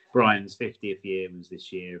 Brian's 50th year was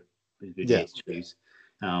this year. It was a good year to choose.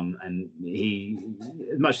 And he,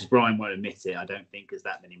 as much as Brian won't admit it, I don't think there's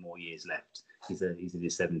that many more years left. He's in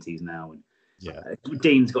his 70s now, and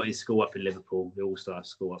Dean's got his school up in Liverpool, the All-Star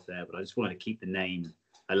school up there. But I just wanted to keep the name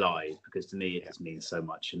alive, because to me it just means so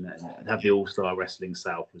much, and have the All-Star Wrestling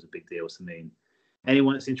South was a big deal to me. And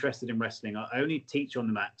anyone that's interested in wrestling, I only teach on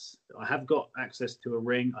the mats. I have got access to a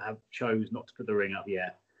ring. I have chose not to put the ring up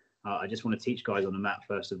yet. I just want to teach guys on the mat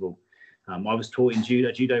first of all. I was taught in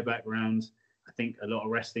judo background. I think a lot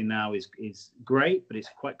of wrestling now is great, but it's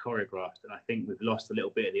quite choreographed, and I think we've lost a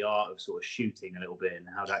little bit of the art of sort of shooting a little bit and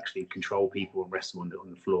how to actually control people and wrestle on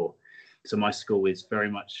the floor. So my school is very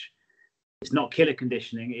much, it's not killer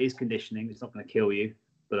conditioning. It is conditioning. It's not going to kill you,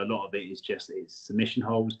 but a lot of it is just submission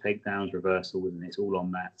holds, takedowns, reversals, and it's all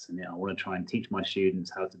on mats. And I want to try and teach my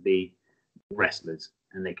students how to be wrestlers,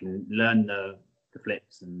 and they can learn the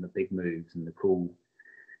flips and the big moves and the cool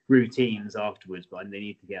routines afterwards, but they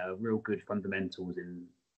need to get a real good fundamentals in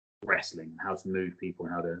wrestling, how to move people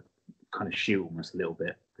and how to kind of shoot almost a little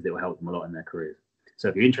bit, because it will help them a lot in their careers. So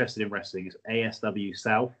if you're interested in wrestling, it's ASW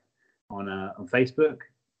South on Facebook.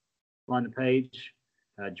 Find the page,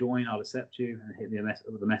 join, I'll accept you, and hit me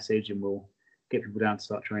with a message, and we'll get people down to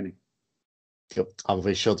start training. Cool. I'll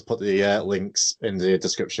be sure to put the links in the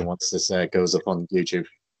description once this goes up on YouTube.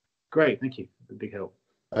 Great, thank you. A big help.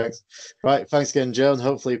 Thanks. Right, thanks again, Joe, and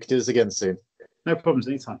hopefully we can do this again soon. No problems,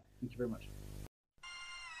 anytime. Thank you very much.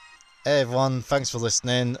 Hey everyone, thanks for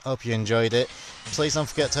listening. Hope you enjoyed it. Please don't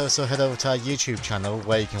forget to also head over to our YouTube channel,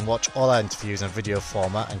 where you can watch all our interviews in video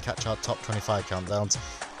format and catch our top 25 countdowns.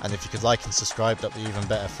 And if you could like and subscribe, that'd be even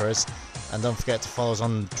better for us. And don't forget to follow us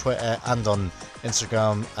on Twitter and on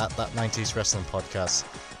Instagram at That 90s Wrestling Podcast.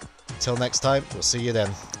 Until next time, we'll see you then.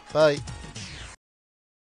 Bye.